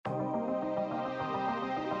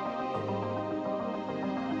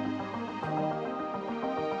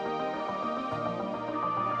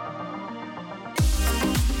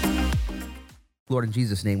Lord, in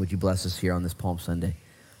Jesus' name, would you bless us here on this Palm Sunday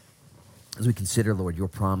as we consider, Lord, your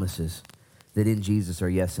promises that in Jesus are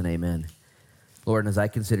yes and amen. Lord, and as I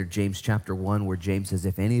consider James chapter 1, where James says,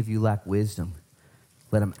 if any of you lack wisdom,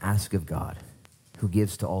 let him ask of God, who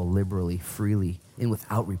gives to all liberally, freely, and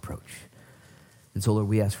without reproach. And so, Lord,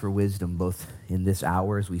 we ask for wisdom both in this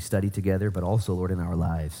hour as we study together, but also, Lord, in our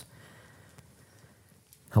lives.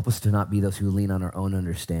 Help us to not be those who lean on our own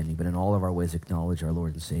understanding, but in all of our ways acknowledge our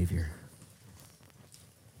Lord and Savior.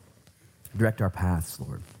 Direct our paths,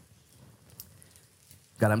 Lord.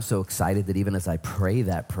 God, I'm so excited that even as I pray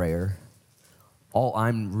that prayer, all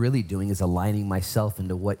I'm really doing is aligning myself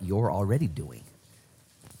into what you're already doing.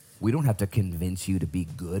 We don't have to convince you to be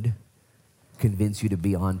good, convince you to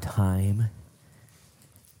be on time,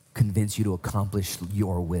 convince you to accomplish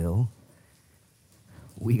your will.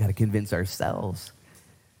 We got to convince ourselves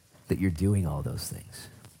that you're doing all those things.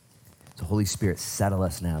 So Holy Spirit, settle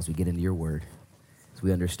us now as we get into your word, as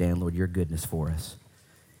we understand, Lord, your goodness for us.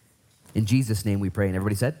 In Jesus' name we pray, and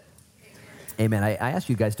everybody said? Amen. I asked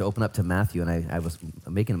you guys to open up to Matthew, and I was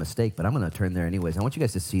making a mistake, but I'm going to turn there anyways. I want you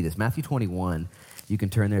guys to see this. Matthew 21. You can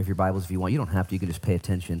turn there if your Bibles if you want. You don't have to. You can just pay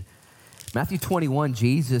attention. Matthew 21,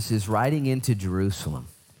 Jesus is riding into Jerusalem.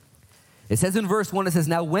 It says in verse 1, it says,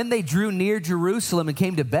 now when they drew near Jerusalem and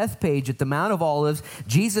came to Bethphage at the Mount of Olives,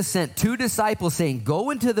 Jesus sent 2 disciples saying,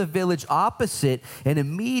 go into the village opposite, and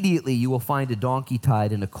immediately you will find a donkey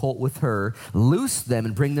tied and a colt with her. Loose them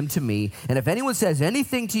and bring them to me. And if anyone says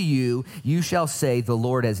anything to you, you shall say, the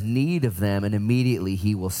Lord has need of them, and immediately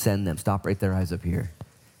he will send them. Stop right there, eyes up here.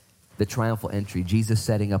 The triumphal entry, Jesus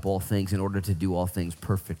setting up all things in order to do all things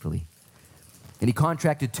perfectly. And he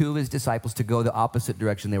contracted 2 of his disciples to go the opposite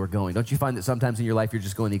direction they were going. Don't you find that sometimes in your life you're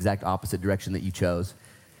just going the exact opposite direction that you chose?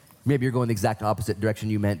 Maybe you're going the exact opposite direction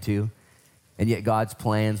you meant to, and yet God's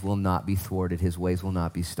plans will not be thwarted. His ways will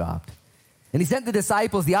not be stopped. And he sent the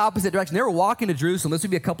disciples the opposite direction. They were walking to Jerusalem. This would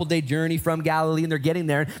be a couple-day journey from Galilee, and they're getting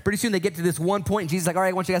there. Pretty soon they get to this one point, and Jesus is like, all right,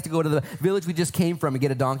 I want you guys to go to the village we just came from and get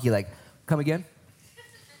a donkey. Like, come again?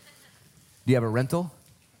 Do you have a rental?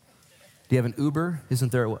 Do you have an Uber? Isn't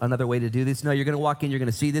there another way to do this? No, you're going to walk in, you're going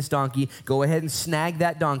to see this donkey. Go ahead and snag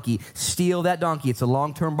that donkey. Steal that donkey. It's a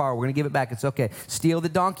long-term borrow. We're going to give it back. It's okay. Steal the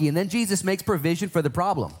donkey. And then Jesus makes provision for the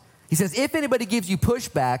problem. He says, if anybody gives you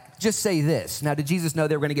pushback, just say this. Now, did Jesus know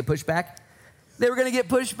they were going to get pushback? They were going to get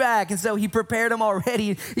pushed back, and so he prepared them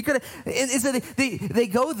already. He could have. And so they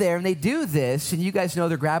go there and they do this, and you guys know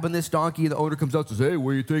they're grabbing this donkey. And the owner comes out and says, "Hey,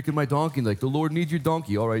 where are you taking my donkey?" And like, the Lord needs your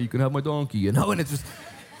donkey. All right, you can have my donkey, you know. And it's just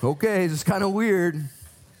okay. It's just kind of weird.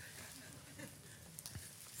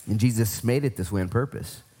 And Jesus made it this way on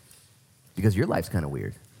purpose because your life's kind of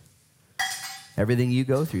weird. Everything you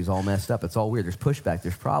go through is all messed up. It's all weird. There's pushback.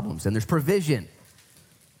 There's problems, and there's provision.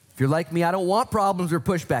 If you're like me, I don't want problems or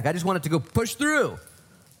pushback. I just want it to go push through.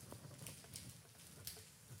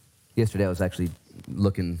 Yesterday, I was actually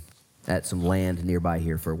looking at some land nearby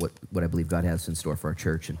here for what I believe God has in store for our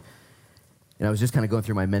church. And I was just kind of going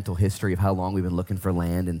through my mental history of how long we've been looking for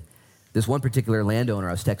land. And this one particular landowner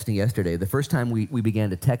I was texting yesterday, the first time we began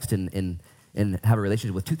to text and have a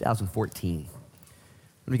relationship was 2014. How many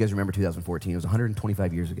of you guys remember 2014? It was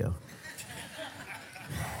 125 years ago.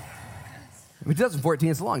 I mean,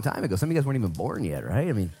 2014, it's a long time ago. Some of you guys weren't even born yet, right?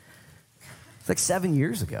 I mean, it's like 7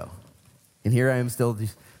 years ago. And here I am still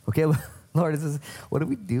just, okay, Lord, what are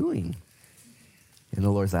we doing? And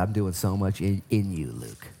the Lord said, I'm doing so much in you,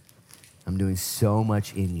 Luke. I'm doing so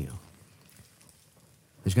much in you.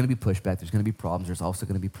 There's going to be pushback. There's going to be problems. There's also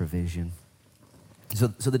going to be provision. So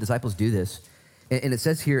the disciples do this. And it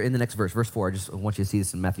says here in the next verse 4, I just want you to see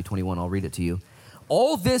this in Matthew 21. I'll read it to you.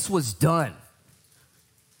 All this was done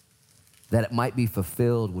that it might be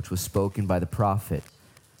fulfilled, which was spoken by the prophet.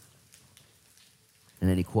 And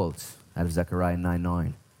then he quotes out of Zechariah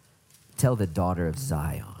 9:9. Tell the daughter of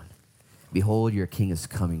Zion, behold, your king is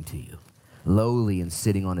coming to you, lowly and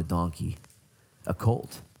sitting on a donkey, a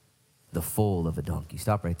colt, the foal of a donkey.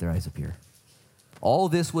 Stop right there, eyes up here. All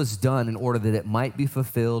this was done in order that it might be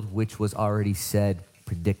fulfilled, which was already said,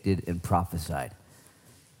 predicted, and prophesied.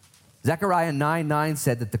 Zechariah 9:9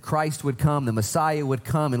 said that the Christ would come, the Messiah would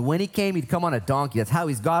come, and when he came, he'd come on a donkey. That's how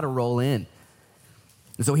he's got to roll in.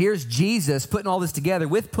 And so here's Jesus putting all this together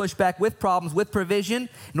with pushback, with problems, with provision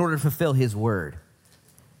in order to fulfill his word.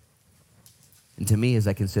 And to me, as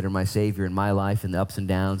I consider my Savior in my life and the ups and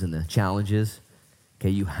downs and the challenges, okay,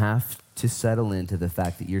 you have to settle into the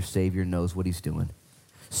fact that your Savior knows what he's doing.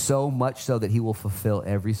 So much so that he will fulfill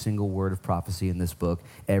every single word of prophecy in this book,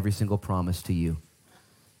 every single promise to you.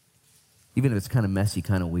 Even if it's kind of messy,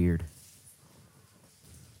 kind of weird.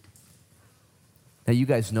 Now, you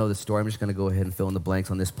guys know the story. I'm just going to go ahead and fill in the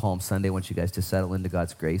blanks on this Palm Sunday. I want you guys to settle into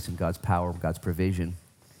God's grace and God's power, God's provision.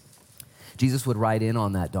 Jesus would ride in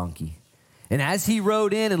on that donkey. And as he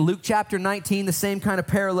rode in Luke chapter 19, the same kind of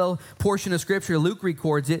parallel portion of Scripture, Luke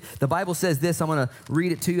records it. The Bible says this. I'm going to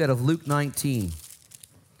read it to you out of Luke 19. It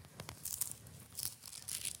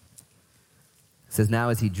says, now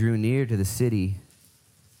as he drew near to the city,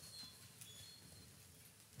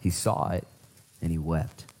 he saw it and he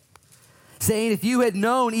wept, saying, if you had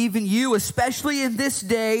known, even you, especially in this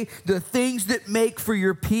day, the things that make for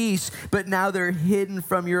your peace, but now they're hidden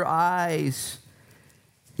from your eyes.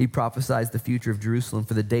 He prophesies the future of Jerusalem,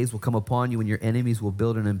 for the days will come upon you when your enemies will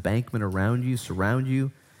build an embankment around you, surround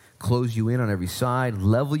you, close you in on every side,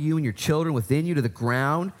 level you and your children within you to the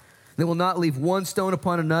ground. They will not leave one stone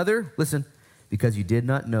upon another. Listen, because you did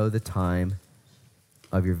not know the time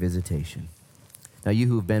of your visitation. Now, you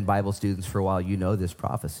who have been Bible students for a while, you know this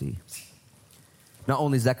prophecy. Not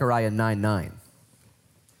only Zechariah 9:9,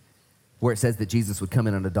 where it says that Jesus would come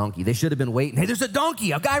in on a donkey. They should have been waiting. Hey, there's a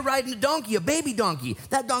donkey, a guy riding a donkey, a baby donkey.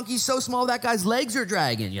 That donkey's so small that guy's legs are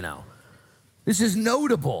dragging, you know. This is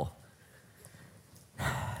notable.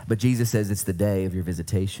 But Jesus says it's the day of your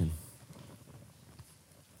visitation.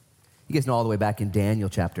 You guys know all the way back in Daniel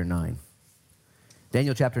chapter 9.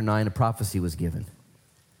 Daniel chapter 9, a prophecy was given.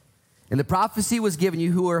 And the prophecy was given.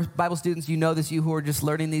 You who are Bible students, you know this. You who are just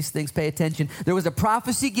learning these things, pay attention. There was a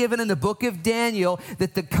prophecy given in the book of Daniel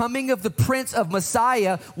that the coming of the Prince of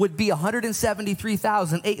Messiah would be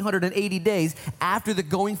 173,880 days after the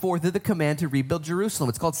going forth of the command to rebuild Jerusalem.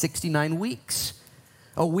 It's called 69 weeks.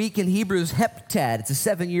 A week in Hebrew is heptad. It's a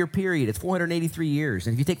 7-year period. It's 483 years.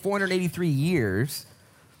 And if you take 483 years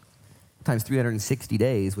times 360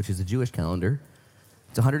 days, which is the Jewish calendar,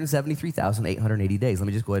 it's 173,880 days. Let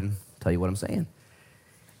me just go ahead and tell you what I'm saying.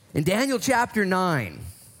 In Daniel chapter 9,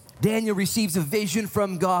 Daniel receives a vision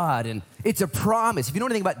from God, and it's a promise. If you know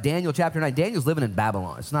anything about Daniel chapter 9, Daniel's living in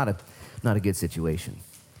Babylon. It's not a good situation.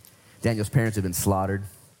 Daniel's parents had been slaughtered.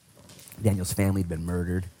 Daniel's family had been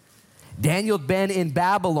murdered. Daniel had been in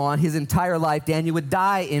Babylon his entire life. Daniel would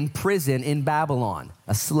die in prison in Babylon,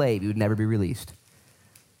 a slave. He would never be released.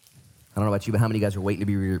 I don't know about you, but how many guys are waiting to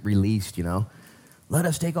be released, you know? Let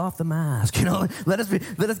us take off the mask, you know? Let us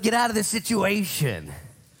get out of this situation.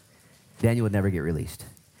 Daniel would never get released.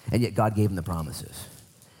 And yet God gave him the promises.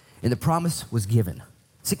 And the promise was given.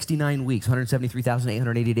 69 weeks,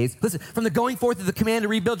 173,880 days. Listen, from the going forth of the command to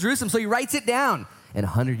rebuild Jerusalem. So he writes it down. And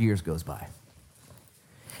 100 years goes by.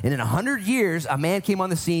 And in 100 years, a man came on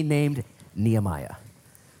the scene named Nehemiah.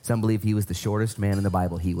 Some believe he was the shortest man in the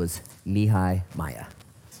Bible. He was Nehemiah.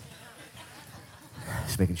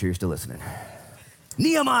 Just making sure you're still listening.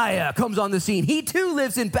 Nehemiah comes on the scene. He too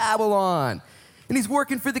lives in Babylon. And he's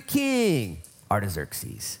working for the king,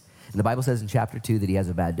 Artaxerxes. And the Bible says in chapter 2 that he has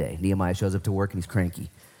a bad day. Nehemiah shows up to work and he's cranky.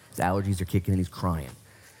 His allergies are kicking and he's crying.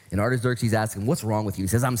 And Artaxerxes asks him, what's wrong with you? He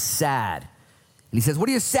says, I'm sad. And he says, what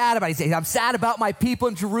are you sad about? He says, I'm sad about my people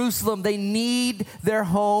in Jerusalem. They need their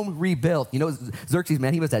home rebuilt. You know, Xerxes,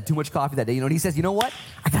 man, he must have had too much coffee that day. You know, and he says, you know what?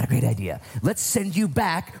 I got a great idea. Let's send you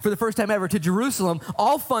back for the first time ever to Jerusalem.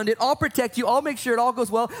 I'll fund it. I'll protect you. I'll make sure it all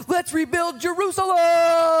goes well. Let's rebuild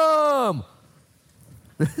Jerusalem.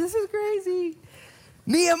 This is crazy.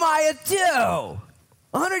 Nehemiah 2,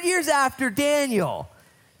 100 years after Daniel.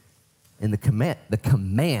 And the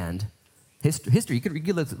command, history, you could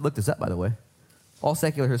look this up, by the way. All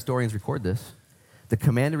secular historians record this. The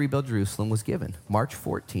command to rebuild Jerusalem was given March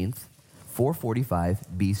 14th, 445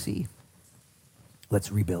 BC.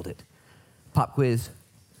 Let's rebuild it. Pop quiz,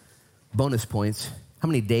 bonus points. How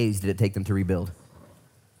many days did it take them to rebuild?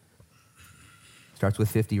 Starts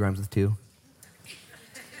with 50, rhymes with 2.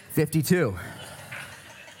 52.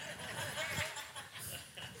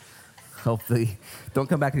 Hopefully, don't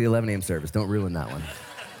come back to the 11 a.m. service. Don't ruin that one.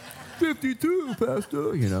 52,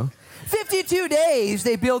 Pastor, you know. 52 days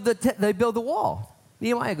they build the wall.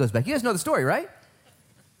 Nehemiah goes back. You guys know the story, right?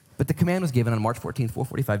 But the command was given on March 14th,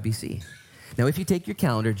 445 BC. Now, if you take your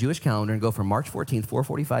calendar, Jewish calendar, and go from March 14th,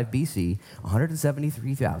 445 BC,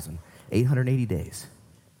 173,880 days,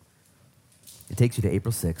 it takes you to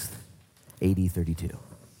April 6th, AD 32.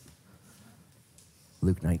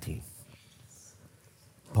 Luke 19.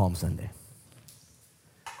 Palm Sunday.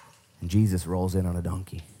 And Jesus rolls in on a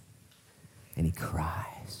donkey. And he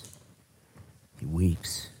cries. He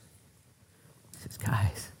weeps. He says,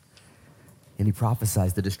 guys. And he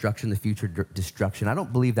prophesies the destruction, the future destruction. I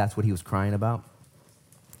don't believe that's what he was crying about.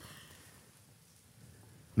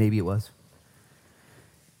 Maybe it was.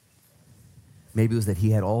 Maybe it was that he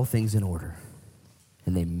had all things in order.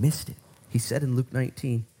 And they missed it. He said in Luke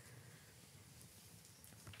 19,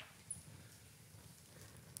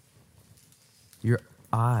 Your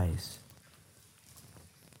eyes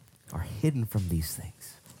are hidden from these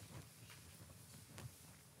things.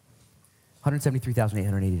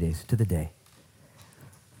 173,880 days to the day.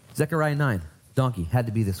 Zechariah 9, donkey, had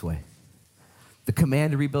to be this way. The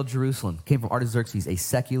command to rebuild Jerusalem came from Artaxerxes, a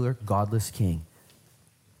secular, godless king.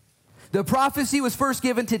 The prophecy was first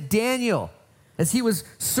given to Daniel as he was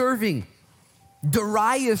serving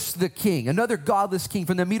Darius the king, another godless king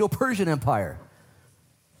from the Medo-Persian Empire.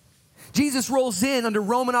 Jesus rolls in under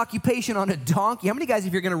Roman occupation on a donkey. How many guys,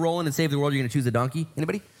 if you're going to roll in and save the world, you're going to choose a donkey?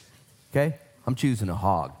 Anybody? Okay. I'm choosing a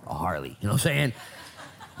hog, a Harley. You know what I'm saying?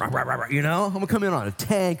 You know, I'm going to come in on a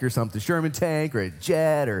tank or something, Sherman tank or a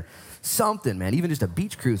jet or something, man. Even just a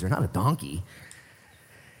beach cruiser, not a donkey.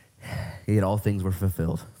 Yet all things were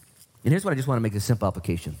fulfilled. And here's what I just want to make a simple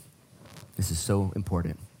application. This is so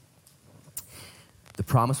important. The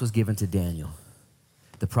promise was given to Daniel.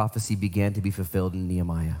 The prophecy began to be fulfilled in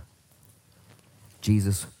Nehemiah.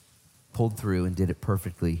 Jesus pulled through and did it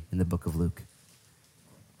perfectly in the book of Luke.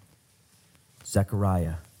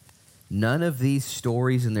 Zechariah. None of these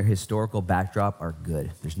stories in their historical backdrop are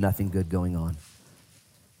good. There's nothing good going on.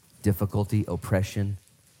 Difficulty, oppression,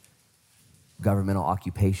 governmental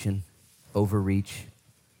occupation, overreach,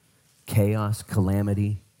 chaos,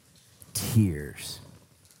 calamity, tears.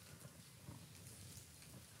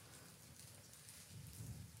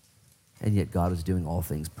 And yet God was doing all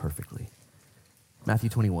things perfectly. Matthew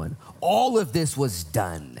 21, all of this was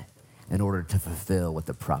done in order to fulfill what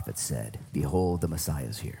the prophet said. Behold, the Messiah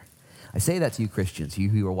is here. I say that to you Christians, you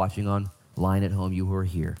who are watching online at home, you who are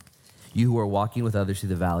here, you who are walking with others through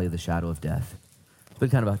the valley of the shadow of death. It's been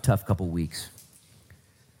kind of a tough couple weeks.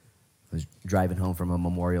 I was driving home from a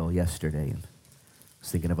memorial yesterday and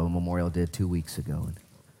was thinking of a memorial I did 2 weeks ago and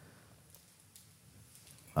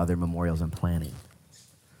other memorials I'm planning.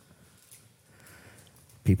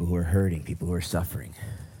 People who are hurting, people who are suffering.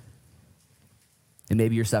 And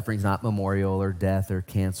maybe your suffering's not memorial or death or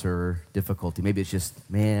cancer or difficulty. Maybe it's just,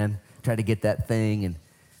 man, try to get that thing and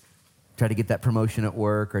try to get that promotion at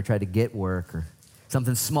work or try to get work or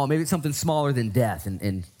something small. Maybe it's something smaller than death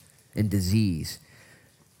and disease.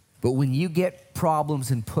 But when you get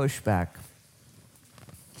problems and pushback,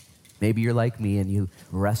 maybe you're like me and you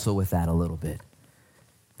wrestle with that a little bit.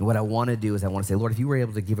 And what I want to do is I want to say, Lord, if you were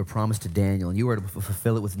able to give a promise to Daniel and you were able to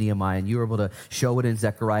fulfill it with Nehemiah and you were able to show it in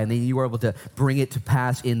Zechariah and then you were able to bring it to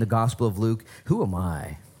pass in the Gospel of Luke, who am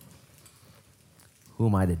I? Who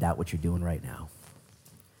am I to doubt what you're doing right now?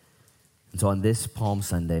 And so on this Palm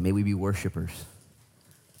Sunday, may we be worshipers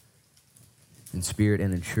in spirit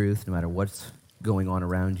and in truth, no matter what's going on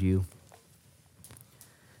around you.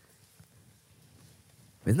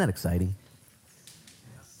 Isn't that exciting?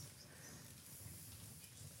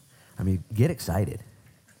 I mean, get excited.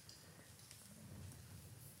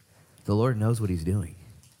 The Lord knows what he's doing.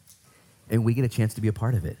 And we get a chance to be a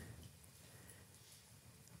part of it.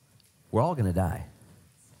 We're all going to die.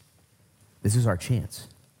 This is our chance.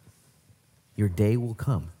 Your day will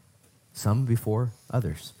come, some before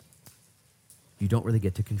others. You don't really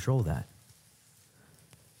get to control that.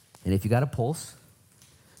 And if you got a pulse,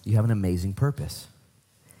 you have an amazing purpose.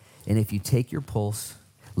 And if you take your pulse,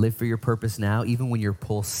 live for your purpose now, even when your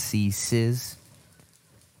pulse ceases,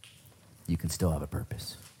 you can still have a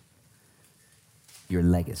purpose. Your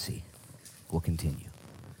legacy will continue.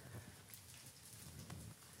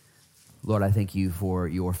 Lord, I thank you for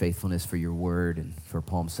your faithfulness, for your word, and for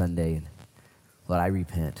Palm Sunday. And Lord, I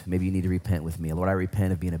repent. Maybe you need to repent with me. Lord, I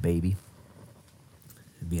repent of being a baby,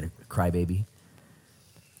 of being a crybaby,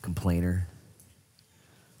 complainer.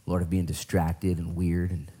 Lord, of being distracted and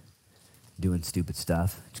weird and doing stupid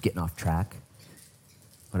stuff, just getting off track.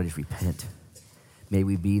 Lord, I just repent. May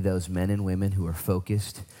we be those men and women who are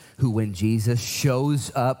focused, who when Jesus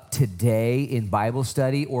shows up today in Bible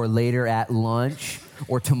study or later at lunch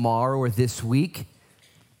or tomorrow or this week,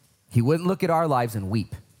 he wouldn't look at our lives and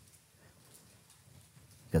weep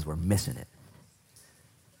because we're missing it.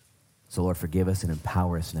 So Lord, forgive us and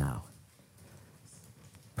empower us now.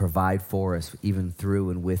 Provide for us even through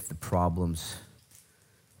and with the problems,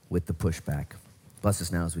 with the pushback. Bless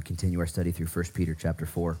us now as we continue our study through 1 Peter chapter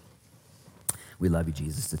 4. We love you,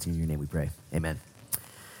 Jesus. It's in your name we pray. Amen.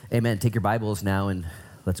 Amen. Take your Bibles now and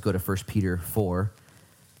let's go to 1 Peter 4.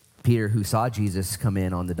 Peter, who saw Jesus come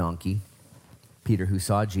in on the donkey. Peter, who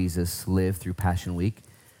saw Jesus live through Passion Week.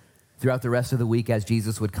 Throughout the rest of the week, as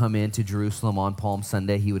Jesus would come into Jerusalem on Palm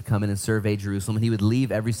Sunday, he would come in and survey Jerusalem, and he would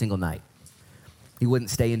leave every single night. He wouldn't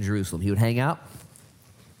stay in Jerusalem. He would hang out,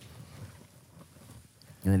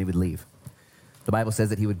 and then he would leave. The Bible says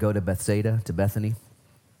that he would go to Bethsaida, to Bethany.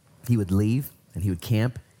 He would leave, and he would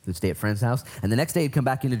camp. He would stay at a friend's house. And the next day, he'd come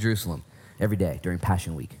back into Jerusalem. every day during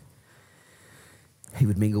Passion Week. He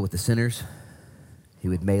would mingle with the sinners. He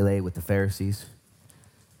would melee with the Pharisees.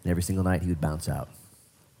 And every single night he would bounce out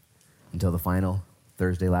until the final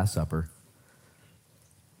Thursday Last Supper,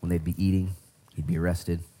 when they'd be eating, he'd be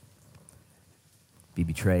arrested, be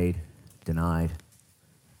betrayed, denied,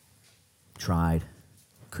 tried,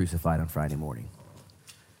 crucified on Friday morning.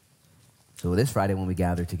 So this Friday when we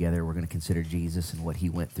gather together, we're going to consider Jesus and what he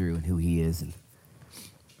went through and who he is and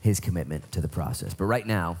his commitment to the process. But right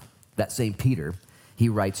now, that same Peter, he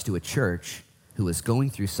writes to a church who was going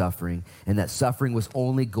through suffering, and that suffering was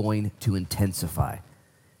only going to intensify.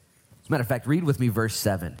 As a matter of fact, read with me verse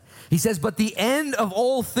 7. He says, but the end of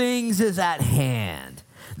all things is at hand.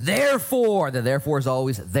 Therefore, the therefore is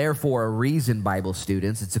always therefore a reason, Bible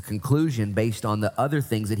students. It's a conclusion based on the other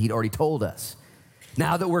things that he'd already told us.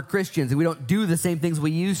 Now that we're Christians and we don't do the same things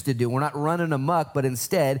we used to do, we're not running amok, but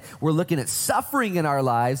instead we're looking at suffering in our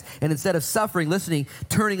lives, and instead of suffering,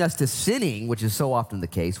 turning us to sinning, which is so often the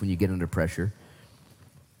case when you get under pressure,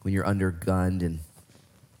 when you're undergunned. And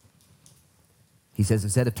he says,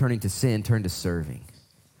 instead of turning to sin, turn to serving,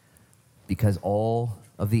 because all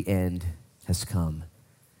of the end has come.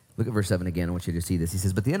 Look at verse 7 again. I want you to see this. He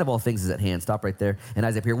says, but the end of all things is at hand. Stop right there and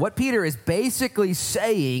eyes up here. What Peter is basically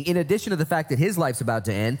saying, in addition to the fact that his life's about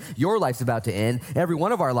to end, your life's about to end, every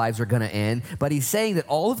one of our lives are going to end, but he's saying that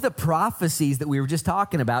all of the prophecies that we were just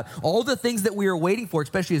talking about, all the things that we are waiting for,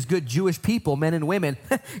 especially as good Jewish people, men and women,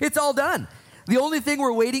 it's all done. The only thing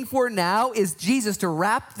we're waiting for now is Jesus to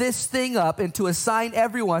wrap this thing up and to assign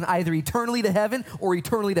everyone either eternally to heaven or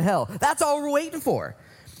eternally to hell. That's all we're waiting for.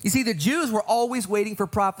 You see, the Jews were always waiting for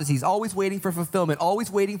prophecies, always waiting for fulfillment, always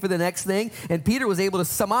waiting for the next thing. And Peter was able to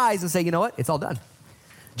surmise and say, you know what? It's all done.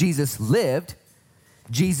 Jesus lived,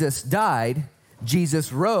 Jesus died,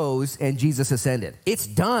 Jesus rose, and Jesus ascended. It's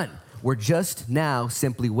done. We're just now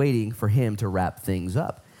simply waiting for him to wrap things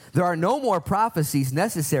up. There are no more prophecies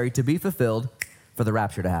necessary to be fulfilled for the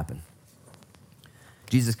rapture to happen.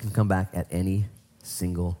 Jesus can come back at any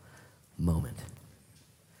single moment.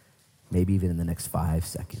 Maybe even in the next 5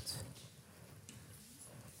 seconds.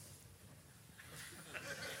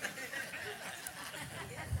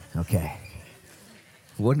 Okay.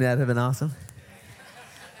 Wouldn't that have been awesome?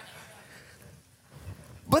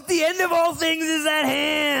 But the end of all things is at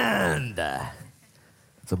hand.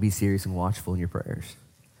 So be serious and watchful in your prayers.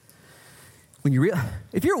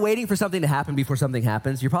 If you're waiting for something to happen before something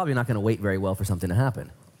happens, you're probably not going to wait very well for something to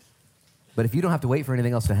happen. But if you don't have to wait for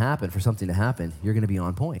anything else to happen, for something to happen, you're going to be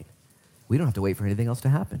on point. We don't have to wait for anything else to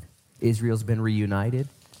happen. Israel's been reunited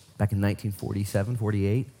back in 1947,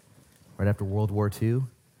 48, right after World War II.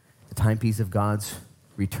 The timepiece of God's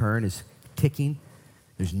return is ticking.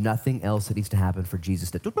 There's nothing else that needs to happen for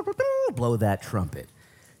Jesus to blow that trumpet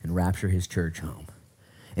and rapture his church home.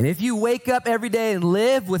 And if you wake up every day and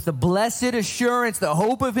live with the blessed assurance, the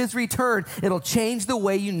hope of his return, it'll change the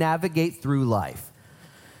way you navigate through life.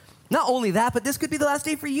 Not only that, but this could be the last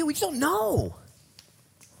day for you. We just don't know.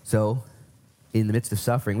 So, in the midst of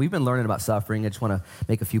suffering, we've been learning about suffering. I just want to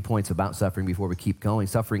make a few points about suffering before we keep going.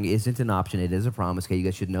 Suffering isn't an option. It is a promise. Okay, you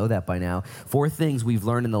guys should know that by now. 4 things we've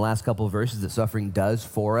learned in the last couple of verses that suffering does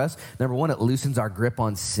for us. Number 1, it loosens our grip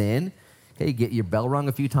on sin. Okay, you get your bell rung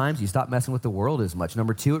a few times, you stop messing with the world as much.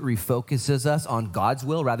 Number 2, it refocuses us on God's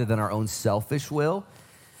will rather than our own selfish will.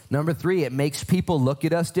 Number 3, it makes people look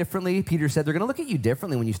at us differently. Peter said they're going to look at you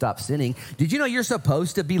differently when you stop sinning. Did you know you're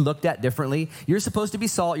supposed to be looked at differently? You're supposed to be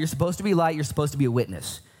salt. You're supposed to be light. You're supposed to be a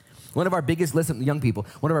witness. One of our biggest, young people,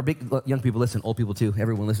 old people too,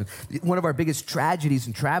 everyone listen. One of our biggest tragedies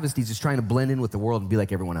and travesties is trying to blend in with the world and be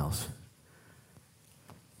like everyone else.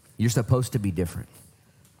 You're supposed to be different.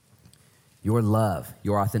 Your love,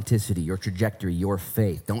 your authenticity, your trajectory, your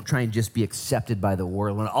faith. Don't try and just be accepted by the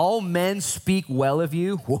world. When all men speak well of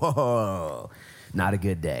you, whoa, not a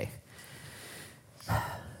good day.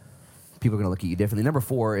 People are going to look at you differently. Number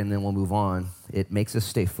 4, and then we'll move on, it makes us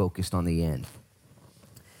stay focused on the end.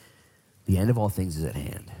 The end of all things is at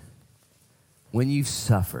hand. When you've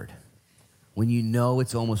suffered, when you know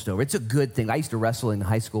it's almost over, it's a good thing. I used to wrestle in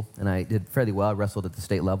high school, and I did fairly well. I wrestled at the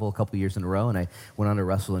state level a couple years in a row, and I went on to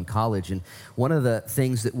wrestle in college. And one of the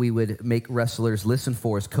things that we would make wrestlers listen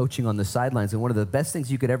for is coaching on the sidelines. And one of the best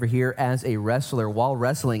things you could ever hear as a wrestler while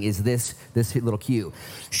wrestling is this little cue.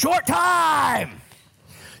 Short time!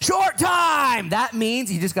 Short time! That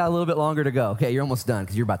means you just got a little bit longer to go. Okay, you're almost done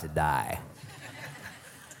because you're about to die.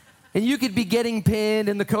 And you could be getting pinned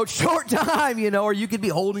and the coach, short time, or you could be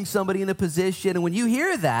holding somebody in a position. And when you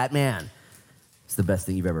hear that, man, it's the best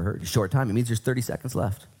thing you've ever heard. Short time, it means there's 30 seconds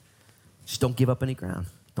left. Just don't give up any ground.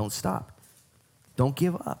 Don't stop. Don't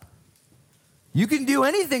give up. You can do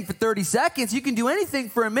anything for 30 seconds. You can do anything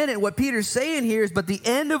for a minute. What Peter's saying here is, but the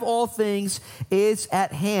end of all things is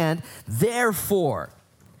at hand. Therefore,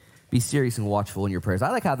 be serious and watchful in your prayers. I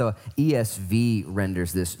like how the ESV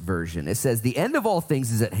renders this version. It says, the end of all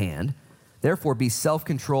things is at hand. Therefore, be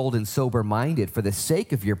self-controlled and sober-minded for the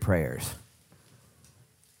sake of your prayers.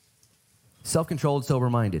 Self-controlled,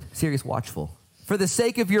 sober-minded, serious, watchful. For the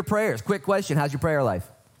sake of your prayers. Quick question, how's your prayer life?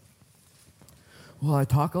 Well, I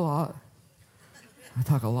talk a lot.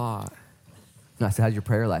 No, I said, how's your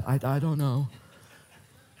prayer life? I don't know.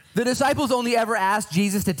 The disciples only ever asked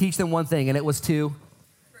Jesus to teach them one thing, and it was to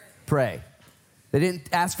pray. They didn't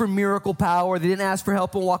ask for miracle power. They didn't ask for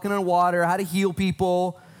help in walking on water, how to heal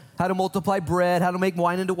people, how to multiply bread, how to make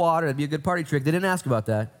wine into water. That'd be a good party trick. They didn't ask about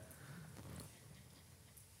that.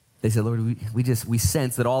 They said, Lord, we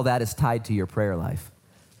sense that all that is tied to your prayer life.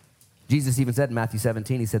 Jesus even said in Matthew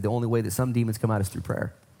 17, he said the only way that some demons come out is through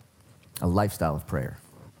prayer, a lifestyle of prayer.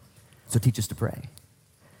 So teach us to pray.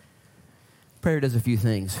 Prayer does a few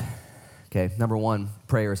things. Okay, number one,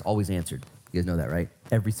 prayer is always answered. You guys know that, right?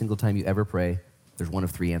 Every single time you ever pray, there's one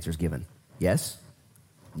of three answers given. Yes,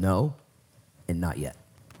 no, and not yet.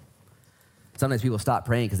 Sometimes people stop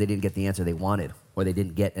praying because they didn't get the answer they wanted, or they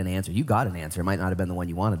didn't get an answer. You got an answer. It might not have been the one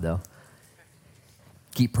you wanted, though.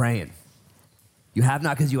 Keep praying. You have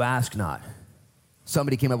not because you ask not.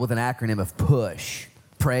 Somebody came up with an acronym of PUSH.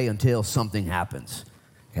 Pray until something happens.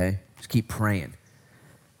 Okay? Just keep praying.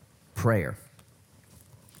 Prayer.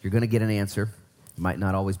 You're going to get an answer. It might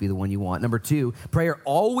not always be the one you want. Number two, prayer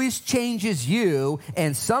always changes you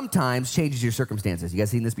and sometimes changes your circumstances. You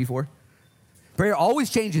guys seen this before? Prayer always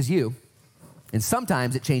changes you and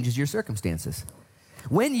sometimes it changes your circumstances.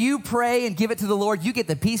 When you pray and give it to the Lord, you get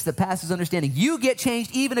the peace that passes understanding. You get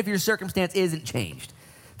changed even if your circumstance isn't changed.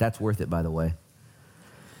 That's worth it, by the way.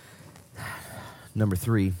 Number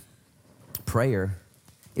three, prayer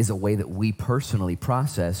is a way that we personally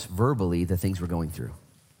process verbally the things we're going through.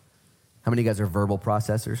 How many of you guys are verbal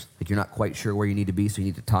processors? Like you're not quite sure where you need to be, so you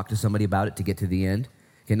need to talk to somebody about it to get to the end.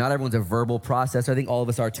 Okay, not everyone's a verbal processor. I think all of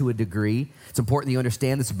us are to a degree. It's important that you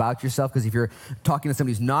understand this about yourself, because if you're talking to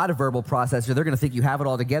somebody who's not a verbal processor, they're going to think you have it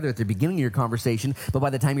all together at the beginning of your conversation, but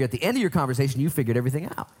by the time you're at the end of your conversation, you figured everything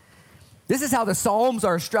out. This is how the Psalms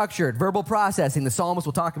are structured, verbal processing. The psalmist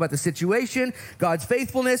will talk about the situation, God's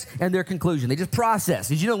faithfulness, and their conclusion. They just process.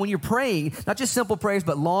 Did you know when you're praying, not just simple prayers,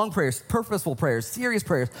 but long prayers, purposeful prayers, serious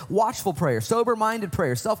prayers, watchful prayers, sober-minded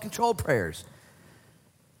prayers, self-controlled prayers,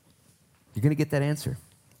 you're going to get that answer.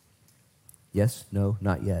 Yes, no,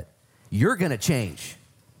 not yet. You're going to change,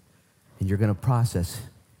 and you're going to process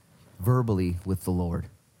verbally with the Lord.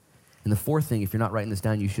 And the fourth thing, if you're not writing this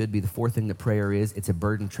down, you should be. The fourth thing that prayer is, it's a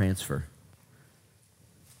burden transfer.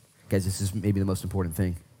 Guys, this is maybe the most important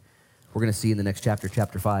thing. We're going to see in the next chapter,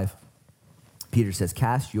 chapter 5, Peter says,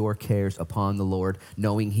 cast your cares upon the Lord,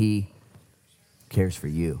 knowing he cares for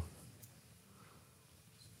you.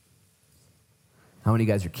 How many of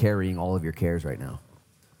you guys are carrying all of your cares right now?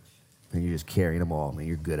 And you're just carrying them all, man.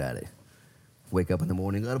 You're good at it. Wake up in the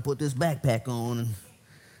morning, got to put this backpack on, and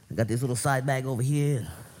I got this little side bag over here.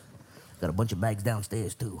 Got a bunch of bags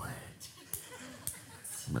downstairs, too.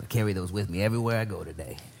 I'm going to carry those with me everywhere I go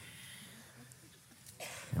today.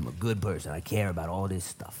 I'm a good person. I care about all this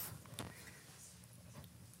stuff.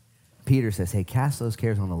 Peter says, hey, cast those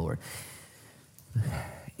cares on the Lord.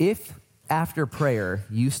 If after prayer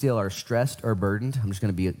you still are stressed or burdened, I'm just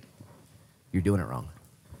going to be, you're doing it wrong.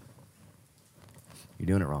 You're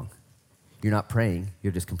doing it wrong. You're not praying.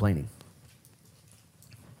 You're just complaining.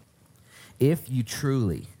 If you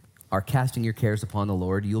truly are casting your cares upon the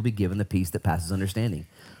Lord, you'll be given the peace that passes understanding.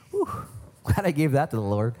 Whew, glad I gave that to the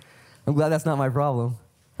Lord. I'm glad that's not my problem.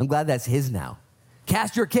 I'm glad that's his now.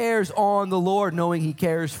 Cast your cares on the Lord, knowing he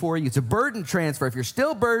cares for you. It's a burden transfer. If you're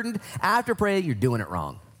still burdened after praying, you're doing it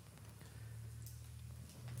wrong.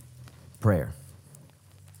 Prayer.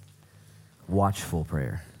 Watchful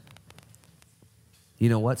prayer. You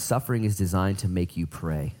know what? Suffering is designed to make you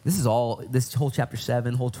pray. This whole chapter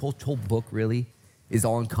 7, whole book really is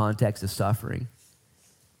all in context of suffering.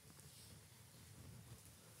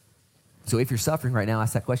 So if you're suffering right now,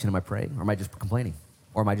 ask that question, am I praying? Or am I just complaining?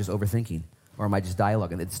 Or am I just overthinking? Or am I just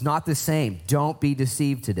dialoguing? It's not the same. Don't be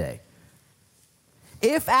deceived today.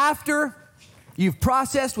 If after you've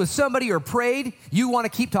processed with somebody or prayed, you want to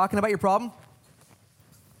keep talking about your problem,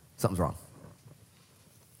 something's wrong.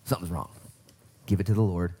 Something's wrong. Give it to the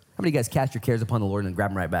Lord. How many of you guys cast your cares upon the Lord and then grab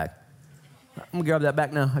them right back? I'm going to grab that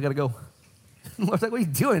back now. I got to go. The Lord's like, what are you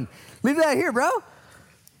doing? Leave that here, bro.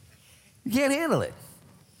 You can't handle it.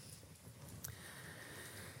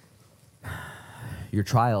 Your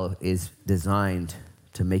trial is designed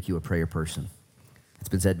to make you a prayer person. It's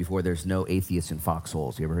been said before, there's no atheists in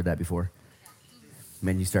foxholes. You ever heard that before?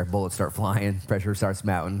 Man, bullets start flying, pressure starts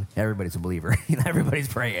mounting. Everybody's a believer. Everybody's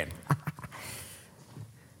praying.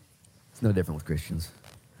 It's no different with Christians.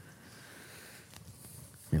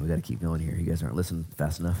 Man, we got to keep going here. You guys aren't listening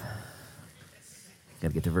fast enough. Got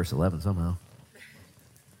to get to verse 11 somehow.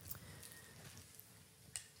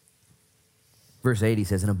 Verse 8, he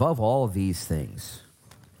says, and above all of these things,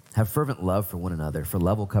 have fervent love for one another, for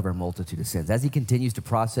love will cover a multitude of sins. As he continues to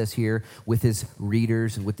process here with his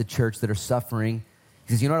readers and with the church that are suffering,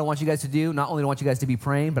 he says, you know what I want you guys to do? Not only do I want you guys to be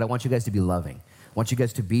praying, but I want you guys to be loving. I want you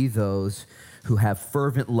guys to be those who have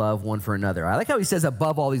fervent love one for another. I like how he says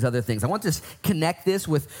above all these other things. I want to connect this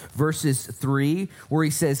with verses 3, where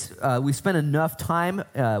he says, we spent enough time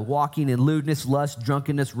walking in lewdness, lust,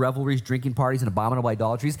 drunkenness, revelries, drinking parties, and abominable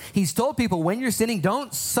idolatries. He's told people, when you're sinning,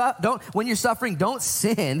 when you're suffering, don't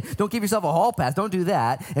sin. Don't give yourself a hall pass. Don't do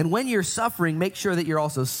that. And when you're suffering, make sure that you're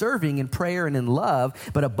also serving in prayer and in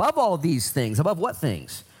love. But above all these things, above what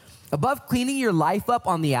things? Above cleaning your life up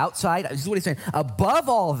on the outside, this is what he's saying. Above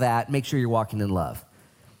all that, make sure you're walking in love.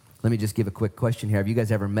 Let me just give a quick question here. Have you guys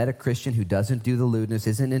ever met a Christian who doesn't do the lewdness,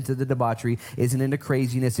 isn't into the debauchery, isn't into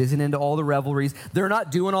craziness, isn't into all the revelries? They're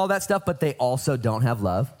not doing all that stuff, but they also don't have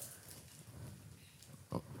love?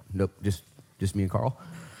 Oh, nope, just me and Carl.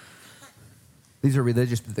 These are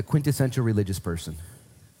the quintessential religious person.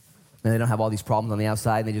 And they don't have all these problems on the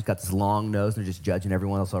outside, and they just got this long nose, and they're just judging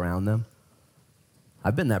everyone else around them.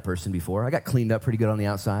 I've been that person before. I got cleaned up pretty good on the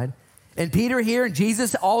outside. And Peter here and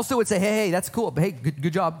Jesus also would say, hey, that's cool, but hey,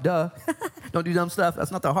 good job, duh. Don't do dumb stuff. That's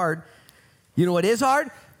not that hard. You know what is hard?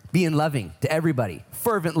 Being loving to everybody.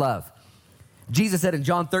 Fervent love. Jesus said in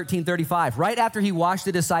John 13:35, right after he washed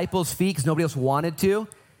the disciples' feet because nobody else wanted to,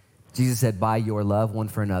 Jesus said, by your love one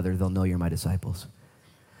for another, they'll know you're my disciples.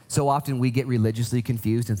 So often we get religiously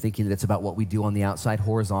confused and thinking that it's about what we do on the outside,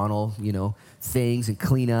 horizontal, things and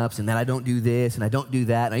cleanups, and that I don't do this and I don't do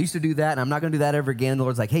that. And I used to do that, and I'm not going to do that ever again. The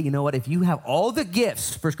Lord's like, hey, you know what? If you have all the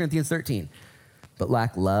gifts, 1 Corinthians 13, but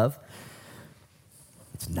lack love,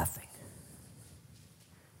 it's nothing.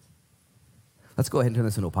 Let's go ahead and turn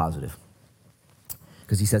this into a positive,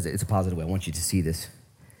 because he says it's a positive way. I want you to see this.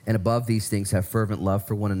 And above these things, have fervent love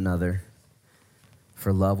for one another,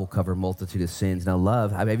 for love will cover a multitude of sins. Now,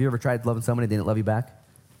 love, have you ever tried loving somebody they didn't love you back?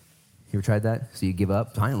 You ever tried that? So you give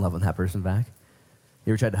up? I ain't loving that person back.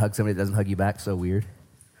 You ever tried to hug somebody that doesn't hug you back? So weird.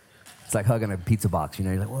 It's like hugging a pizza box,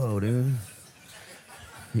 You're like, whoa, dude.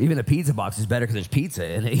 Even a pizza box is better because there's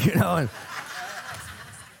pizza in it, And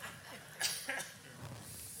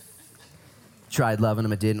tried loving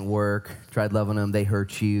them, it didn't work. Tried loving them, they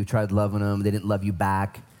hurt you. Tried loving them, they didn't love you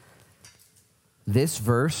back. This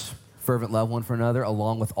verse, fervent love one for another,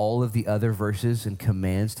 along with all of the other verses and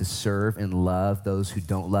commands to serve and love those who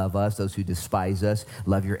don't love us, those who despise us,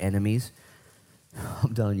 love your enemies.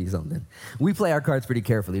 I'm telling you something. We play our cards pretty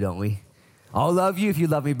carefully, don't we? I'll love you if you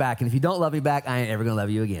love me back, and if you don't love me back, I ain't ever going to love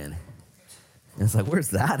you again. And it's like, where's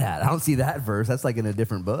that at? I don't see that verse. That's like in a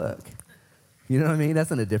different book. You know what I mean?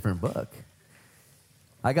 That's in a different book.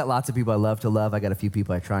 I got lots of people I love to love. I got a few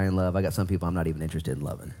people I try and love. I got some people I'm not even interested in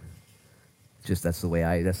loving. Just that's the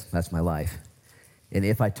way that's my life. And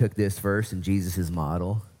if I took this verse and Jesus'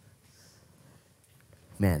 model,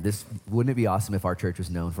 man, wouldn't it be awesome if our church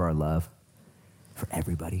was known for our love for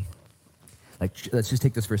everybody? Like, let's just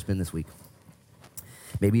take this for a spin this week.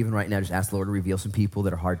 Maybe even right now, just ask the Lord to reveal some people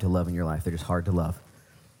that are hard to love in your life. They're just hard to love.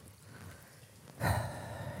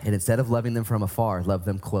 And instead of loving them from afar, love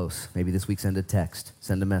them close. Maybe this week send a text,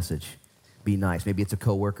 send a message, be nice. Maybe it's a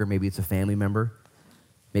coworker, maybe it's a family member.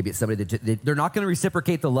 Maybe it's somebody that they're not going to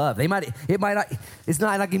reciprocate the love. It's not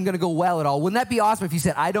even going to go well at all. Wouldn't that be awesome if you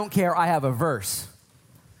said, I don't care, I have a verse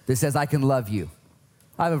that says I can love you.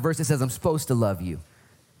 I have a verse that says I'm supposed to love you.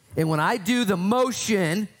 And when I do the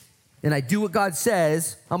motion and I do what God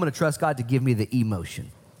says, I'm going to trust God to give me the emotion.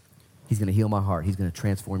 He's going to heal my heart. He's going to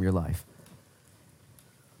transform your life.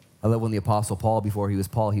 I love when the Apostle Paul, before he was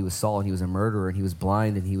Paul, he was Saul, and he was a murderer, and he was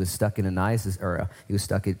blind, and he was stuck in he was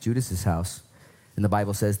stuck at Judas's house. And the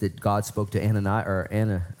Bible says that God spoke to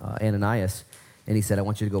Ananias, and he said, I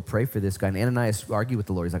want you to go pray for this guy. And Ananias argued with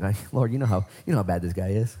the Lord. He's like, Lord, you know how bad this guy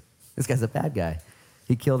is. This guy's a bad guy.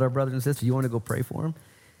 He killed our brothers and sisters. You want to go pray for him?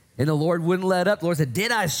 And the Lord wouldn't let up. The Lord said,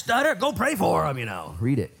 did I stutter? Go pray for him,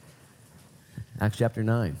 Read it. Acts chapter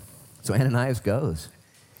 9. So Ananias goes,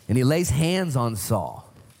 and he lays hands on Saul.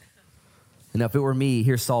 And now if it were me,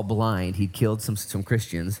 here's Saul blind. He'd killed some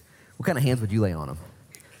Christians. What kind of hands would you lay on him?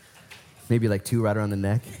 Maybe like 2 right around the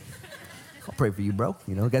neck. I'll pray for you, bro.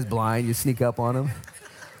 The guy's blind. You sneak up on him.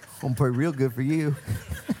 I'm going to pray real good for you.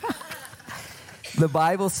 The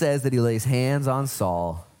Bible says that he lays hands on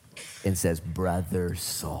Saul and says, brother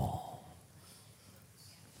Saul.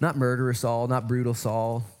 Not murderer Saul, not brutal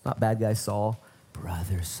Saul, not bad guy Saul,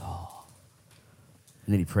 brother Saul.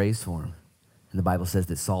 And then he prays for him. And the Bible says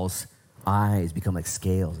that Saul's eyes become like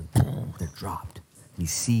scales and boom, they're dropped. And he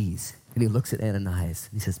sees and he looks at Ananias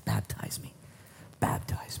and he says, baptize me,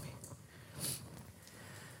 baptize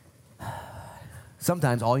me.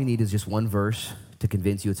 Sometimes all you need is just one verse to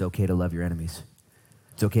convince you it's okay to love your enemies.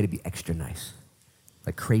 It's okay to be extra nice,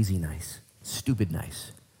 like crazy nice, stupid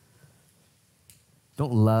nice.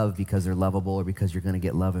 Don't love because they're lovable or because you're going to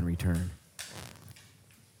get love in return.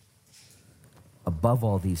 Above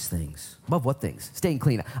all these things. Above what things? Staying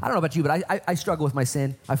clean. I don't know about you, but I struggle with my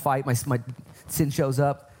sin. I fight. My sin shows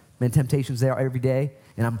up. Man, temptation's there every day.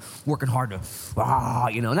 And I'm working hard to,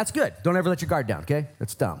 and that's good. Don't ever let your guard down, okay?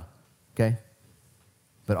 That's dumb, okay?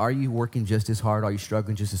 But are you working just as hard? Are you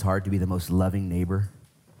struggling just as hard to be the most loving neighbor?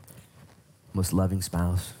 Most loving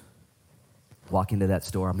spouse? Walk into that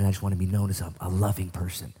store, I just want to be known as a loving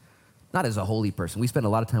person. Not as a holy person. We spend a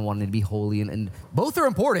lot of time wanting to be holy, and both are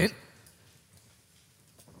important.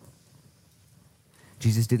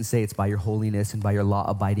 Jesus didn't say it's by your holiness and by your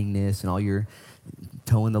law-abidingness and all your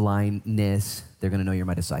toe-in-the-line-ness. They're going to know you're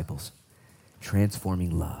my disciples.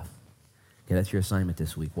 Transforming love. Okay, that's your assignment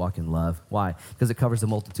this week. Walk in love. Why? Because it covers a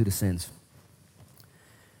multitude of sins.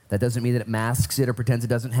 That doesn't mean that it masks it or pretends it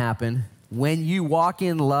doesn't happen. When you walk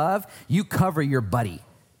in love, you cover your buddy.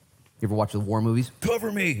 You ever watch the war movies?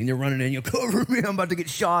 Cover me. And you're running in, you cover me. I'm about to get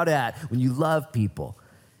shot at. When you love people,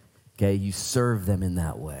 okay, you serve them in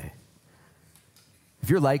that way. If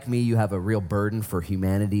you're like me, you have a real burden for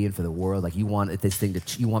humanity and for the world. Like you want this thing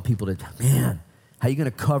you want people to, man, how are you going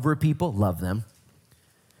to cover people? Love them.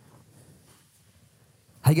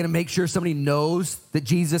 How are you going to make sure somebody knows that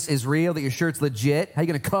Jesus is real, that your shirt's legit? How are you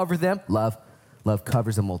going to cover them? Love. Love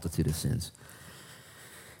covers a multitude of sins.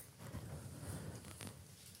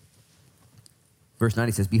 Verse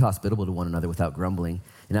 90 says, be hospitable to one another without grumbling.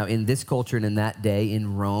 And now in this culture and in that day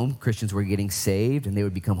in Rome, Christians were getting saved and they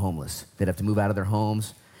would become homeless. They'd have to move out of their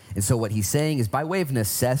homes. And so what he's saying is by way of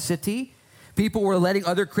necessity, people were letting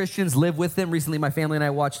other Christians live with them. Recently, my family and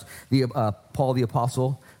I watched Paul the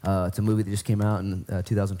Apostle. It's a movie that just came out in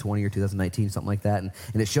 2020 or 2019, something like that. And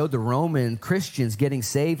it showed the Roman Christians getting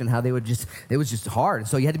saved and how it was just hard.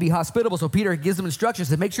 So you had to be hospitable. So Peter gives them instructions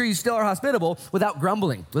to make sure you still are hospitable without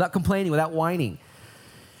grumbling, without complaining, without whining.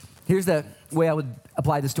 Here's the way I would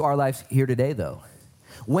apply this to our lives here today, though.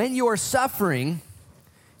 When you're suffering,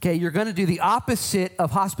 okay, you're going to do the opposite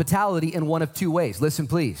of hospitality in one of two ways. Listen,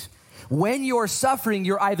 please. When you're suffering,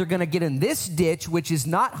 you're either going to get in this ditch, which is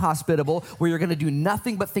not hospitable, where you're going to do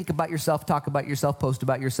nothing but think about yourself, talk about yourself, post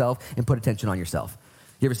about yourself, and put attention on yourself.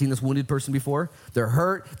 You ever seen this wounded person before? They're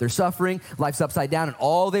hurt, they're suffering, life's upside down, and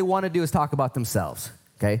all they want to do is talk about themselves.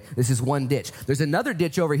 Okay, this is one ditch. There's another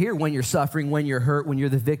ditch over here when you're suffering, when you're hurt, when you're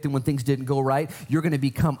the victim, when things didn't go right. You're going to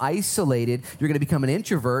become isolated. You're going to become an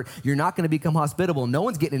introvert. You're not going to become hospitable. No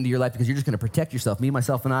one's getting into your life because you're just going to protect yourself, me,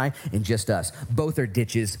 myself, and I, and just us. Both are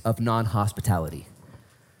ditches of non-hospitality.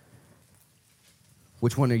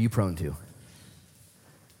 Which one are you prone to?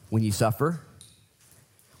 When you suffer?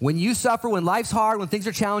 When you suffer, when life's hard, when things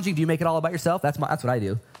are challenging, do you make it all about yourself? That's what I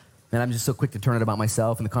do. And I'm just so quick to turn it about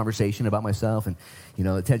myself and the conversation about myself and,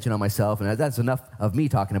 attention on myself. And that's enough of me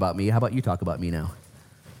talking about me. How about you talk about me now?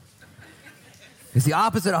 It's the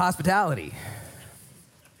opposite of hospitality.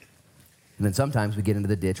 And then sometimes we get into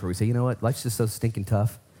the ditch where we say, you know what? Life's just so stinking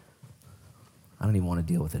tough. I don't even want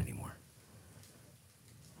to deal with it anymore.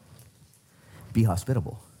 Be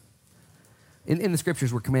hospitable. In the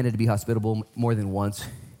scriptures, we're commanded to be hospitable more than once.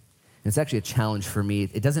 And it's actually a challenge for me.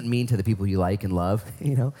 It doesn't mean to the people you like and love,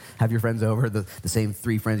 have your friends over, the same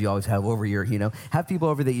 3 friends you always have over have people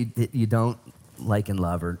over that you don't like and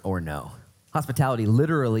love or know. Hospitality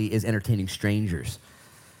literally is entertaining strangers.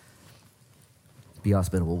 Be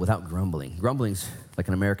hospitable without grumbling. Grumbling's like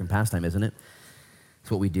an American pastime, isn't it? It's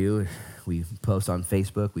what we do. We post on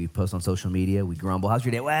Facebook. We post on social media. We grumble. How's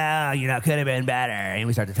your day? Well, could have been better. And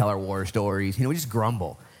we start to tell our war stories. We just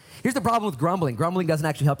grumble. Here's the problem with grumbling. Grumbling doesn't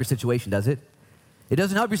actually help your situation, does it? It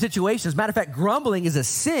doesn't help your situation. As a matter of fact, grumbling is a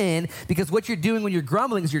sin because what you're doing when you're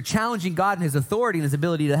grumbling is you're challenging God and his authority and his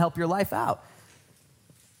ability to help your life out.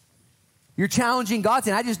 You're challenging God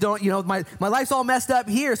saying, I just don't, my life's all messed up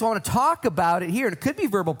here, so I want to talk about it here. And it could be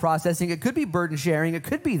verbal processing. It could be burden sharing. It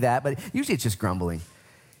could be that, but usually it's just grumbling.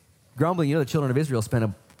 Grumbling, the children of Israel spent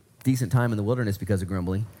a decent time in the wilderness because of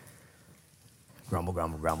grumbling. Grumble,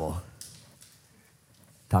 grumble, grumble.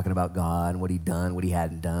 Talking about God and what he'd done, what he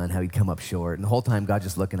hadn't done, how he'd come up short. And the whole time, God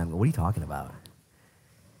just looking at him, what are you talking about?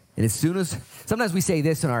 And sometimes we say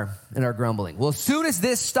this in our grumbling. Well, as soon as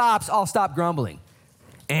this stops, I'll stop grumbling.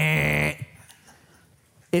 It's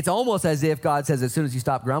almost as if God says, as soon as you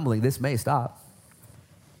stop grumbling, this may stop.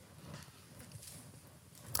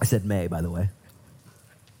 I said may, by the way.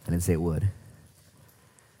 I didn't say it would.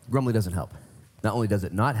 Grumbling doesn't help. Not only does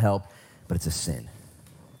it not help, but it's a sin.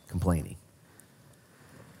 Complaining.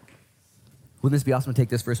 Wouldn't this be awesome to take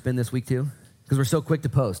this for a spin this week too? Because we're so quick to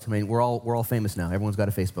post. I mean, we're all famous now. Everyone's got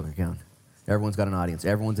a Facebook account. Everyone's got an audience.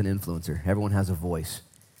 Everyone's an influencer. Everyone has a voice.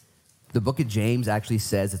 The book of James actually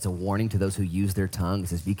says it's a warning to those who use their tongue. It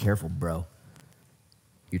says, be careful, bro.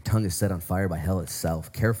 Your tongue is set on fire by hell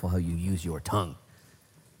itself. Careful how you use your tongue.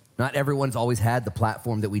 Not everyone's always had the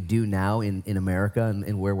platform that we do now in America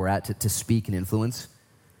and where we're at to speak and influence.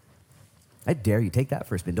 I dare you, take that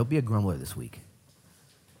for a spin. Don't be a grumbler this week.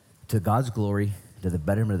 To God's glory, to the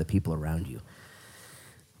betterment of the people around you.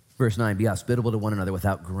 Verse 9, be hospitable to one another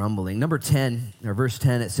without grumbling. Verse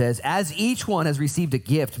 10, it says, as each one has received a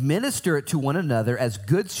gift, minister it to one another as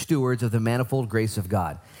good stewards of the manifold grace of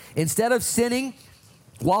God. Instead of sinning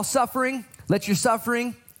while suffering, let your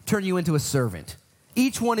suffering turn you into a servant.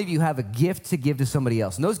 Each one of you have a gift to give to somebody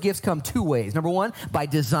else. And those gifts come two ways. Number one, by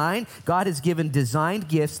design. God has given designed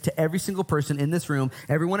gifts to every single person in this room,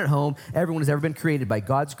 everyone at home, everyone who's ever been created by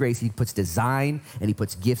God's grace. He puts design and he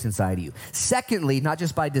puts gifts inside of you. Secondly, not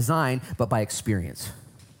just by design, but by experience.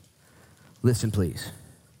 Listen, please.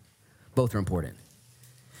 Both are important.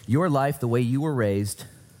 Your life, the way you were raised,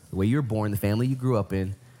 the way you were born, the family you grew up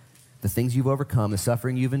in, the things you've overcome, the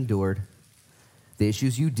suffering you've endured, the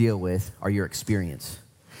issues you deal with are your experience.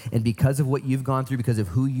 And because of what you've gone through, because of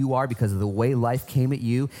who you are, because of the way life came at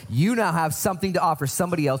you, you now have something to offer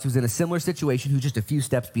somebody else who's in a similar situation, who's just a few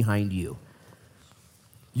steps behind you.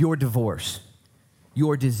 Your divorce,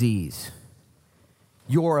 your disease,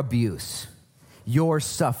 your abuse, your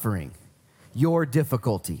suffering, your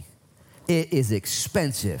difficulty. It is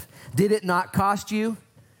expensive. Did it not cost you?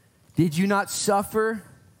 Did you not suffer?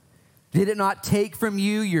 Did it not take from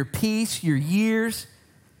you your peace, your years?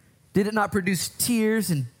 Did it not produce tears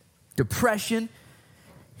and depression?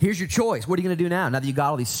 Here's your choice. What are you going to do now that you got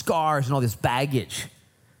all these scars and all this baggage?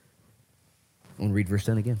 I'm going to read verse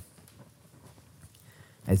 10 again.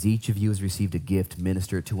 As each of you has received a gift,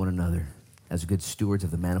 minister it to one another as good stewards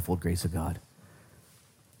of the manifold grace of God.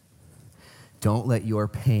 Don't let your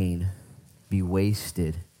pain be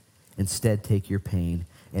wasted. Instead, take your pain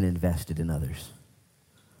and invest it in others.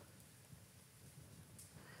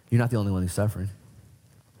 You're not the only one who's suffering.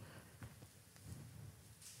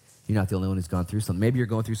 You're not the only one who's gone through something. Maybe you're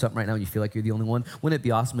going through something right now and you feel like you're the only one. Wouldn't it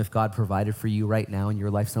be awesome if God provided for you right now in your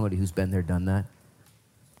life somebody who's been there, done that?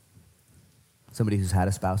 Somebody who's had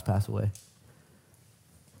a spouse pass away?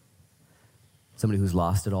 Somebody who's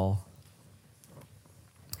lost it all?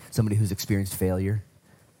 Somebody who's experienced failure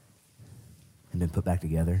and been put back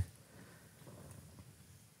together?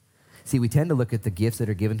 See, we tend to look at the gifts that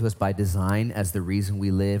are given to us by design as the reason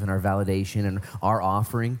we live and our validation and our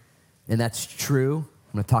offering. And that's true.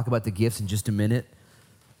 I'm going to talk about the gifts in just a minute.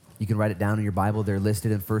 You can write it down in your Bible. They're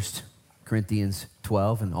listed in 1 Corinthians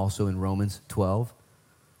 12 and also in Romans 12.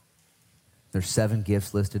 There's 7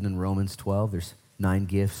 gifts listed in Romans 12. There's 9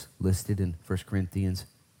 gifts listed in 1 Corinthians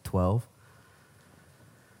 12.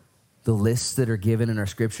 The lists that are given in our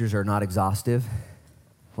scriptures are not exhaustive.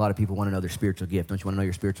 A lot of people want to know their spiritual gift. Don't you want to know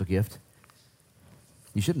your spiritual gift?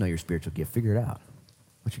 You should know your spiritual gift. Figure it out.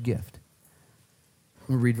 What's your gift? I'm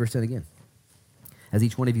going to read verse 10 again. As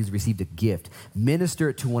each one of you has received a gift, minister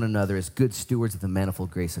it to one another as good stewards of the manifold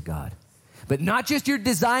grace of God. But not just your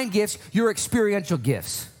design gifts, your experiential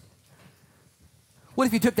gifts. What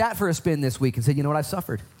if you took that for a spin this week and said, you know what, I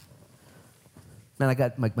suffered. Man, I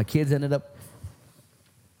got my kids ended up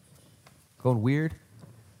going weird.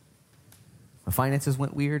 My finances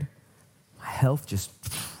went weird. My health just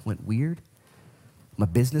went weird. My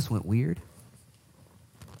business went weird.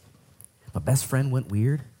 My best friend went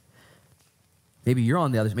weird. Maybe you're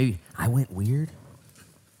on the others. Maybe I went weird.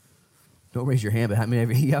 Don't raise your hand, but how many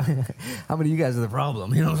of you guys are the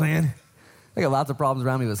problem? You know what I'm saying? I got lots of problems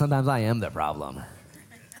around me, but sometimes I am the problem.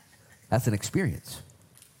 That's an experience.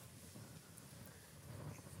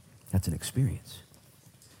 That's an experience.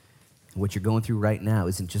 What you're going through right now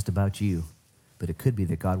isn't just about you, but it could be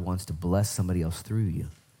that God wants to bless somebody else through you.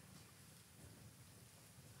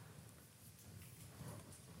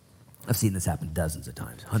 I've seen this happen dozens of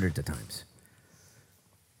times, hundreds of times.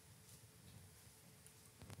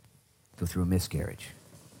 Go through a miscarriage.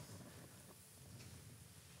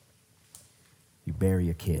 You bury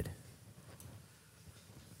a kid.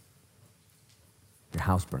 Your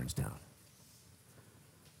house burns down.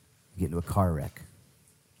 You get into a car wreck.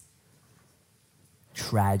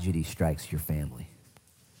 tragedy strikes your family.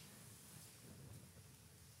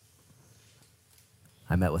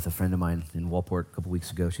 I met with a friend of mine in Walport a couple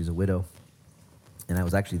weeks ago. She's a widow. And I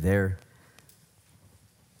was actually there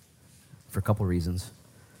for a couple reasons.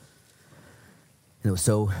 And it was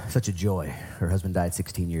such a joy. Her husband died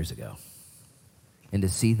 16 years ago. And to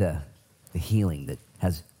see the healing that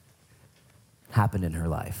has happened in her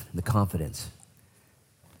life, the confidence,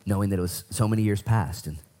 knowing that it was so many years past.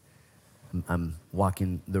 And I'm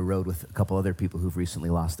walking the road with a couple other people who've recently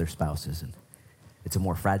lost their spouses, and it's a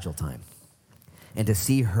more fragile time. And to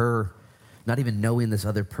see her, not even knowing this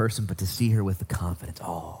other person, but to see her with the confidence,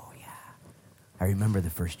 oh yeah, I remember the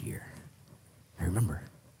first year. I remember.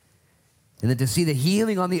 And then to see the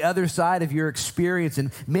healing on the other side of your experience.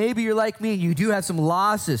 And maybe you're like me, you do have some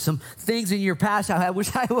losses, some things in your past. I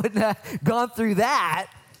wish I wouldn't have gone through that.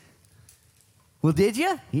 Well, did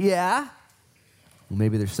you? Yeah. Well,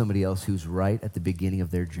 maybe there's somebody else who's right at the beginning of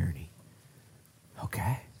their journey.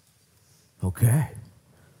 Okay.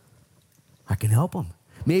 I can help them.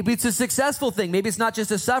 Maybe it's a successful thing. Maybe it's not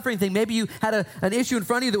just a suffering thing. Maybe you had an issue in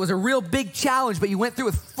front of you that was a real big challenge, but you went through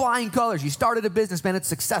with flying colors. You started a business, man, it's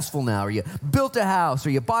successful now. Or you built a house,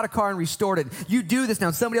 or you bought a car and restored it. You do this now,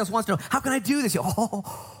 and somebody else wants to know, how can I do this? Oh,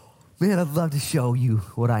 man, I'd love to show you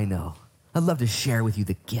what I know. I'd love to share with you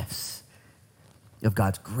the gifts of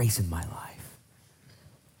God's grace in my life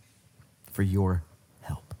for your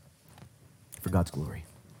help, for God's glory.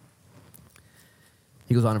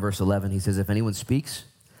 He goes on in verse 11. He says, if anyone speaks,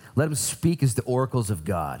 let him speak as the oracles of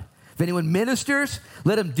God. If anyone ministers,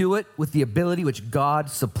 let him do it with the ability which God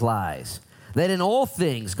supplies. That in all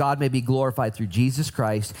things God may be glorified through Jesus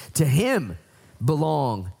Christ. To him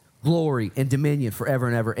belong glory and dominion forever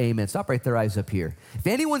and ever. Amen. Stop right there, eyes up here. If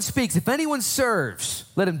anyone speaks, if anyone serves,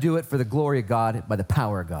 let him do it for the glory of God by the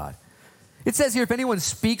power of God. It says here, if anyone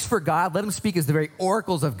speaks for God, let him speak as the very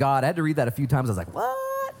oracles of God. I had to read that a few times. I was like, what?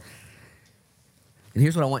 And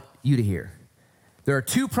here's what I want you to hear. There are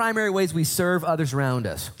two primary ways we serve others around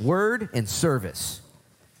us: word and service.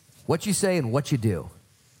 What you say and what you do.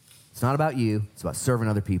 It's not about you. It's about serving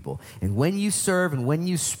other people. And when you serve and when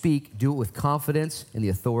you speak, do it with confidence in the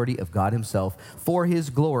authority of God himself for his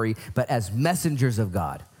glory, but as messengers of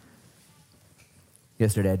God.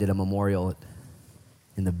 Yesterday I did a memorial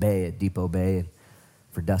in the Bay, at Depot Bay,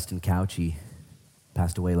 for Dustin Couch. He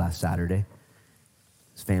passed away last Saturday.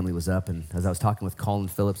 His family was up, and as I was talking with Colin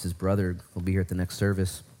Phillips, his brother, who'll be here at the next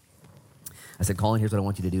service, I said, Colin, here's what I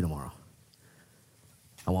want you to do tomorrow.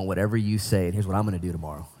 I want whatever you say, and here's what I'm going to do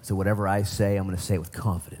tomorrow. So whatever I say, I'm going to say it with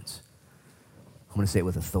confidence. I'm going to say it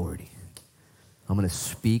with authority. I'm going to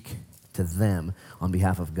speak to them on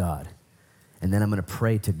behalf of God. And then I'm going to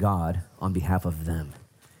pray to God on behalf of them.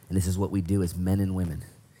 And this is what we do as men and women.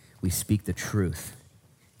 We speak the truth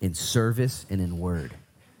in service and in word,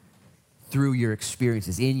 through your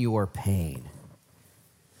experiences, in your pain.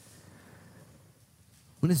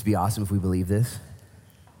 Wouldn't this be awesome if we believe this?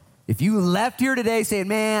 If you left here today saying,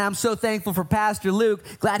 man, I'm so thankful for Pastor Luke,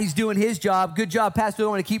 glad he's doing his job, good job, Pastor Luke,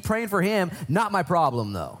 I want to keep praying for him, not my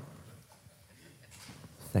problem, though.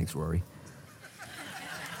 Thanks, Rory.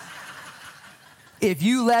 If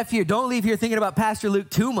you left here, don't leave here thinking about Pastor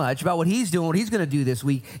Luke too much, about what he's doing, what he's going to do this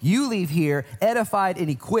week. You leave here edified and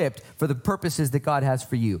equipped for the purposes that God has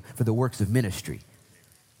for you, for the works of ministry.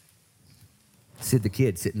 Sid the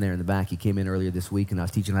kid sitting there in the back, he came in earlier this week, and I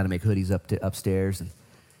was teaching him how to make hoodies upstairs, and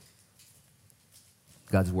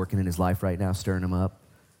God's working in his life right now, stirring him up.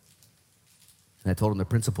 And I told him the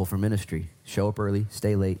principle for ministry: show up early,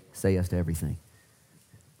 stay late, say yes to everything.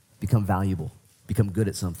 Become valuable, become good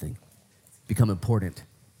at something. Become important,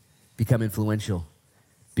 become influential,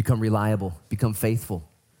 become reliable, become faithful,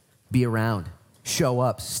 be around, show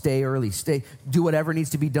up, stay early, do whatever needs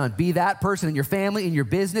to be done. Be that person in your family, in your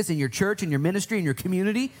business, in your church, in your ministry, in your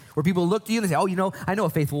community, where people look to you and they say, oh, I know a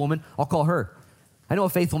faithful woman, I'll call her. I know a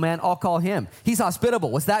faithful man, I'll call him. He's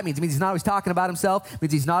hospitable. What's that mean? It means he's not always talking about himself. It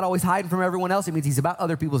means he's not always hiding from everyone else. It means he's about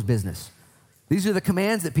other people's business. These are the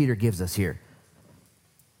commands that Peter gives us here.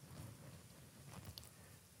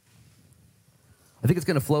 I think it's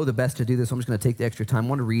going to flow the best to do this. I'm just going to take the extra time. I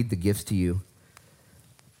want to read the gifts to you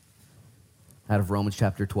out of Romans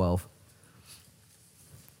chapter 12.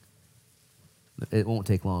 It won't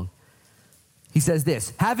take long. He says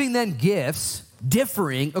this: having then gifts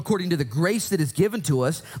differing according to the grace that is given to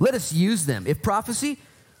us, let us use them. If prophecy,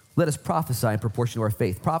 let us prophesy in proportion to our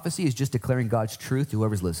faith. Prophecy is just declaring God's truth to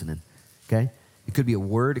whoever's listening, okay? It could be a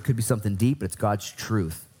word, it could be something deep, but it's God's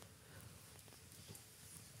truth.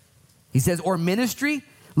 He says, or ministry,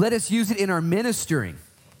 let us use it in our ministering.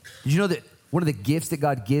 Did you know that one of the gifts that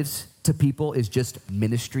God gives to people is just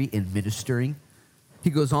ministry and ministering? He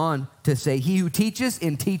goes on to say, he who teaches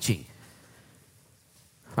in teaching.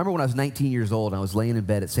 I remember when I was 19 years old, and I was laying in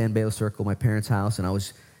bed at San Beo Circle, my parents' house, and I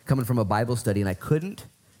was coming from a Bible study, and I couldn't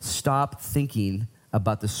stop thinking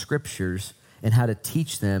about the scriptures and how to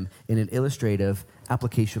teach them in an illustrative,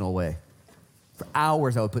 applicational way. For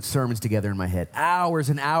hours, I would put sermons together in my head, hours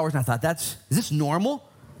and hours, and I thought, is this normal?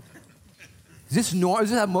 Is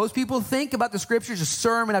this how most people think about the scriptures? Just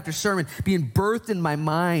sermon after sermon being birthed in my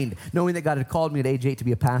mind, knowing that God had called me at age 8 to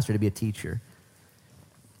be a pastor, to be a teacher.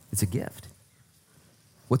 It's a gift.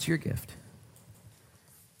 What's your gift?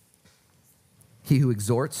 He who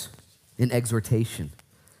exhorts in exhortation.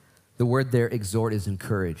 The word there, exhort, is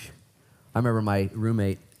encourage. I remember my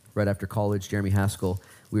roommate right after college, Jeremy Haskell,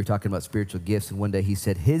 we were talking about spiritual gifts, and one day he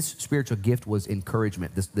said his spiritual gift was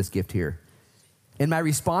encouragement, this gift here. And my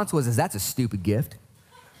response was, that's a stupid gift.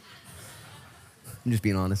 I'm just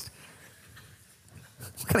being honest.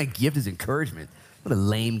 What kind of gift is encouragement? What a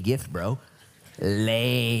lame gift, bro.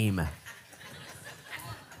 Lame.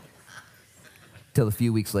 Till a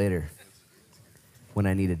few weeks later, when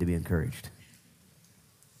I needed to be encouraged.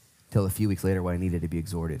 Till a few weeks later, when I needed to be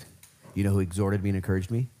exhorted. You know who exhorted me and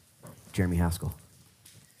encouraged me? Jeremy Haskell.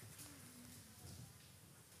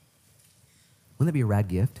 Wouldn't that be a rad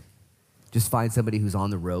gift? Just find somebody who's on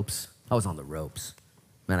the ropes. I was on the ropes.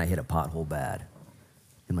 Man, I hit a pothole bad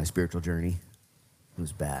in my spiritual journey. It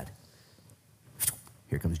was bad.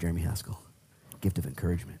 Here comes Jeremy Haskell. Gift of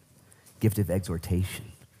encouragement. Gift of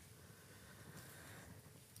exhortation.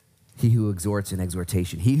 He who exhorts in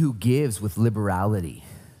exhortation. He who gives with liberality.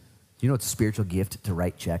 Do you know it's a spiritual gift to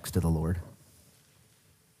write checks to the Lord?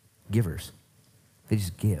 Givers. They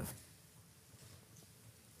just give.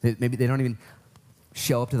 Maybe they don't even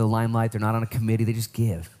show up to the limelight. They're not on a committee. They just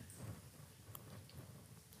give.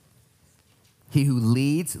 He who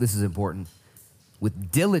leads, this is important, with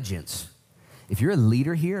diligence. If you're a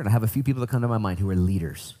leader here, and I have a few people that come to my mind who are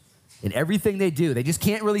leaders, in everything they do, they just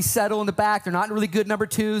can't really settle in the back. They're not really good number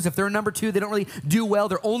twos. If they're a number two, they don't really do well.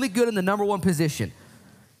 They're only good in the number one position.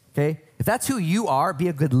 Okay? If that's who you are, be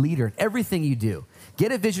a good leader in everything you do.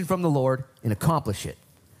 Get a vision from the Lord and accomplish it.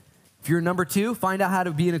 If you're a number two, find out how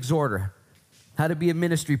to be an exhorter, how to be a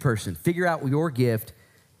ministry person. Figure out your gift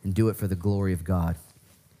and do it for the glory of God.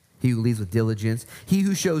 He who leads with diligence. He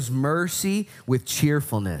who shows mercy with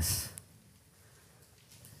cheerfulness.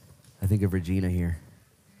 I think of Regina here.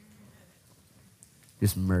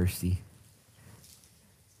 Just mercy.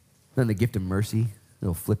 Then the gift of mercy,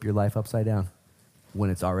 it'll flip your life upside down when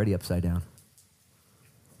it's already upside down.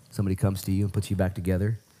 Somebody comes to you and puts you back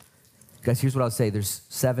together. Guys, here's what I'll say. There's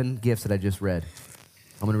 7 gifts that I just read.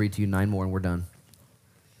 I'm going to read to you 9 more and we're done.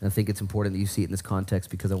 And I think it's important that you see it in this context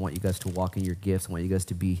because I want you guys to walk in your gifts. I want you guys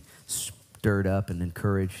to be stirred up and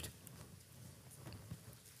encouraged.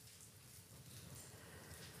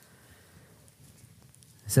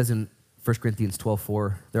 It says in 1 Corinthians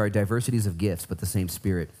 12:4, there are diversities of gifts, but the same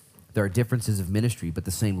Spirit. There are differences of ministry, but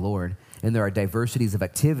the same Lord. And there are diversities of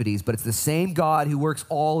activities, but it's the same God who works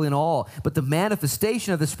all in all. But the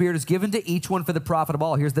manifestation of the Spirit is given to each one for the profit of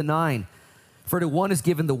all. Here's the 9. For to one is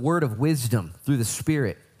given the word of wisdom through the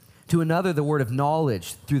Spirit. To another, the word of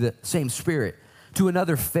knowledge through the same Spirit. To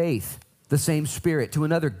another, faith, the same Spirit. To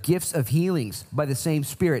another, gifts of healings by the same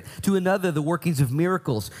Spirit. To another, the workings of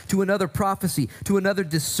miracles. To another, prophecy. To another,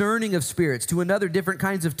 discerning of spirits. To another, different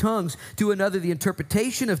kinds of tongues. To another, the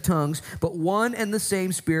interpretation of tongues. But one and the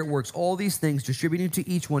same Spirit works all these things, distributing to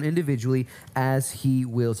each one individually as he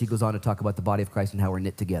wills. He goes on to talk about the body of Christ and how we're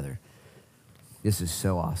knit together. This is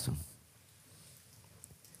so awesome.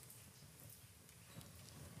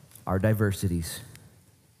 Our diversities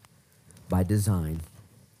by design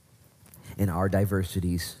and our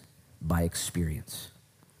diversities by experience.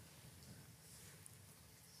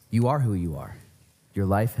 You are who you are. Your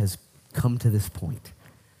life has come to this point.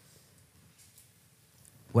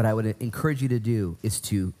 What I would encourage you to do is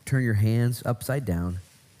to turn your hands upside down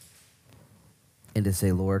and to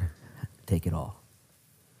say, Lord, take it all.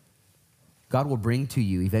 God will bring to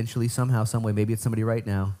you eventually, somehow, some way, maybe it's somebody right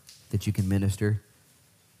now that you can minister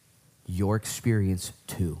your experience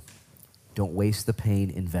to. Don't waste the pain,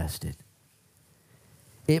 invest it.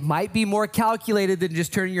 It might be more calculated than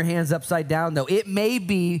just turning your hands upside down, though. It may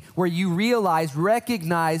be where you realize,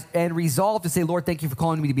 recognize, and resolve to say, Lord, thank you for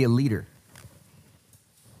calling me to be a leader.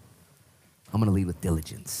 I'm going to lead with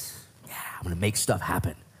diligence. Yeah, I'm going to make stuff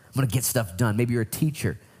happen. I'm going to get stuff done. Maybe you're a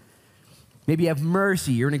teacher. Maybe you have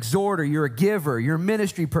mercy. You're an exhorter. You're a giver. You're a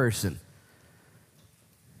ministry person.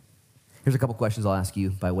 Here's a couple questions I'll ask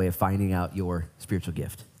you by way of finding out your spiritual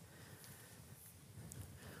gift.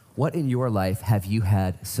 What in your life have you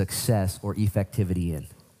had success or effectivity in?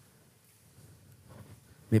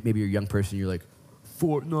 Maybe you're a young person, you're like,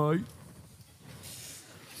 Fortnite.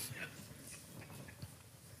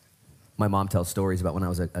 My mom tells stories about when I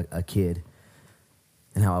was a kid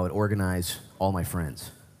and how I would organize all my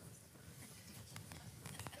friends.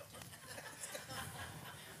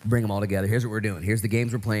 Bring them all together. Here's what we're doing. Here's the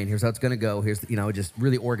games we're playing. Here's how it's going to go. Here's, just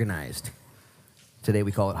really organized. Today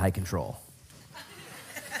we call it high control.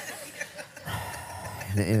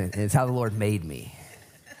 And it's how the Lord made me.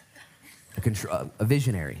 A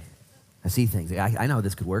visionary. I see things. I know how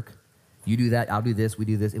this could work. You do that, I'll do this, we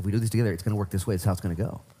do this. If we do this together, it's going to work this way. It's how it's going to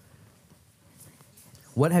go.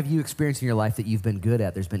 What have you experienced in your life that you've been good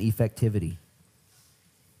at? There's been effectivity.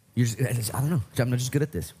 I don't know. I'm not just good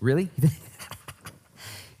at this. Really?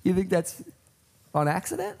 You think that's on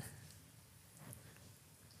accident?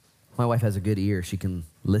 My wife has a good ear. She can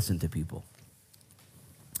listen to people.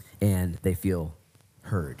 And they feel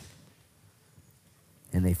heard.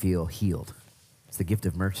 And they feel healed. It's the gift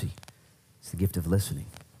of mercy. It's the gift of listening.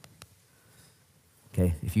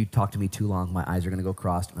 Okay? If you talk to me too long, my eyes are going to go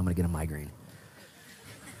crossed and I'm going to get a migraine.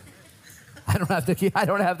 I don't have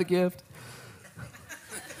the gift.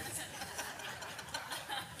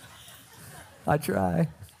 I try.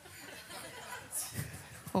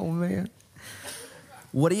 Oh, man.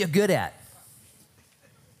 What are you good at?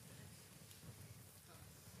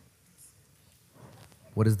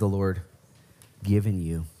 What has the Lord given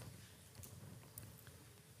you?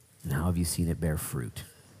 And how have you seen it bear fruit?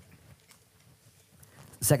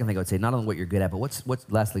 The second thing I would say, not only what you're good at, but what's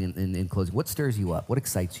lastly in closing, what stirs you up? What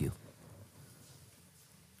excites you?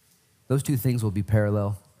 Those two things will be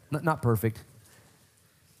parallel, not perfect.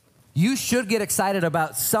 You should get excited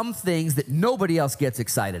about some things that nobody else gets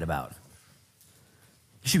excited about.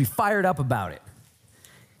 You should be fired up about it.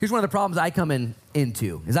 Here's one of the problems I come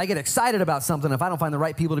into, is I get excited about something. If I don't find the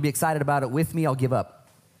right people to be excited about it with me, I'll give up.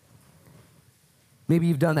 Maybe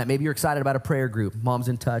you've done that. Maybe you're excited about a prayer group, Moms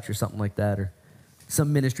in Touch or something like that, or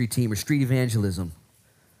some ministry team or street evangelism,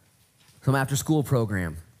 some after-school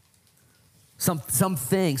program.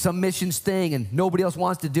 Something, some missions thing, and nobody else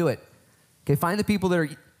wants to do it. Okay, find the people that are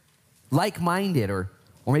like-minded, or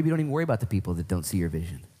maybe don't even worry about the people that don't see your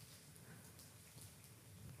vision.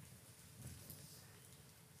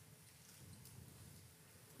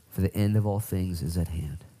 For the end of all things is at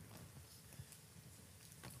hand.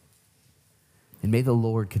 And may the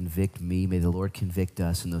Lord convict me, may the Lord convict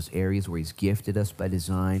us in those areas where he's gifted us by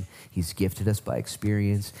design, he's gifted us by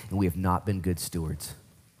experience, and we have not been good stewards.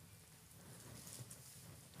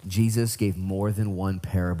 Jesus gave more than one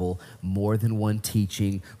parable, more than one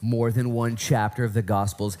teaching, more than one chapter of the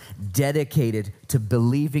Gospels dedicated to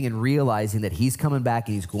believing and realizing that he's coming back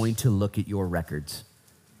and he's going to look at your records.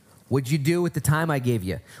 What'd you do with the time I gave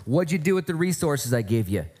you? What'd you do with the resources I gave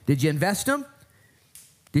you? Did you invest them?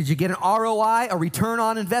 Did you get an ROI, a return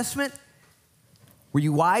on investment? Were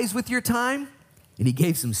you wise with your time? And he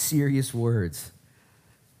gave some serious words.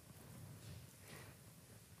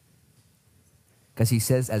 Because he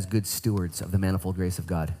says, as good stewards of the manifold grace of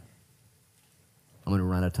God. I'm going to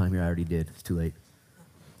run out of time here. I already did. It's too late.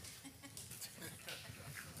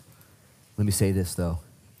 Let me say this, though.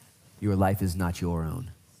 Your life is not your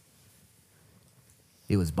own.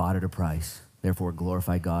 It was bought at a price. Therefore,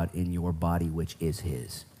 glorify God in your body, which is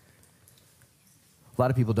his. A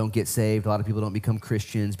lot of people don't get saved. A lot of people don't become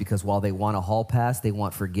Christians because while they want a hall pass, they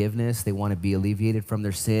want forgiveness, they want to be alleviated from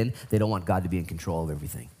their sin, they don't want God to be in control of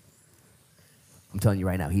everything. I'm telling you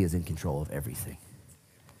right now, he is in control of everything.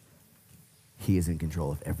 He is in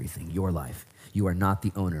control of everything. Your life. You are not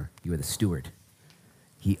the owner. You are the steward.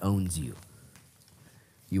 He owns you.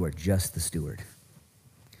 You are just the steward.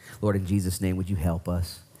 Lord, in Jesus' name, would you help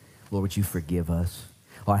us? Lord, would you forgive us?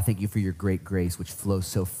 Oh, I thank you for your great grace, which flows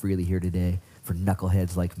so freely here today for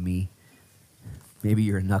knuckleheads like me. Maybe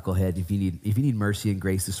you're a knucklehead. If you need mercy and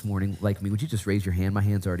grace this morning like me, would you just raise your hand? My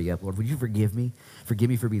hand's already up. Lord, would you forgive me? Forgive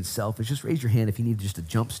me for being selfish. Just raise your hand if you need just a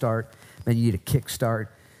jump start. Man, you need a kick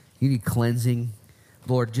start. You need cleansing.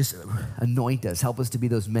 Lord, just anoint us. Help us to be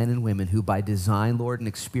those men and women who by design, Lord, and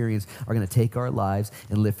experience are going to take our lives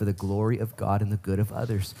and live for the glory of God and the good of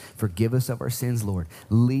others. Forgive us of our sins, Lord.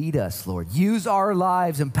 Lead us, Lord. Use our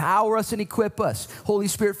lives. Empower us and equip us. Holy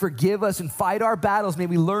Spirit, forgive us and fight our battles. May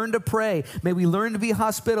we learn to pray. May we learn to be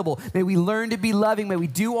hospitable. May we learn to be loving. May we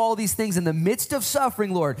do all these things in the midst of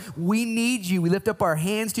suffering, Lord. We need you. We lift up our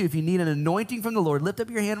hands to you. If you need an anointing from the Lord, lift up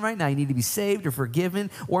your hand right now. You need to be saved or forgiven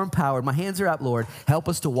or empowered. My hands are up, Lord. Help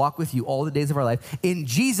us to walk with you all the days of our life. In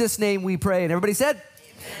Jesus' name we pray. And everybody said,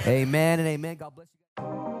 amen and amen. God bless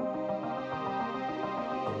you.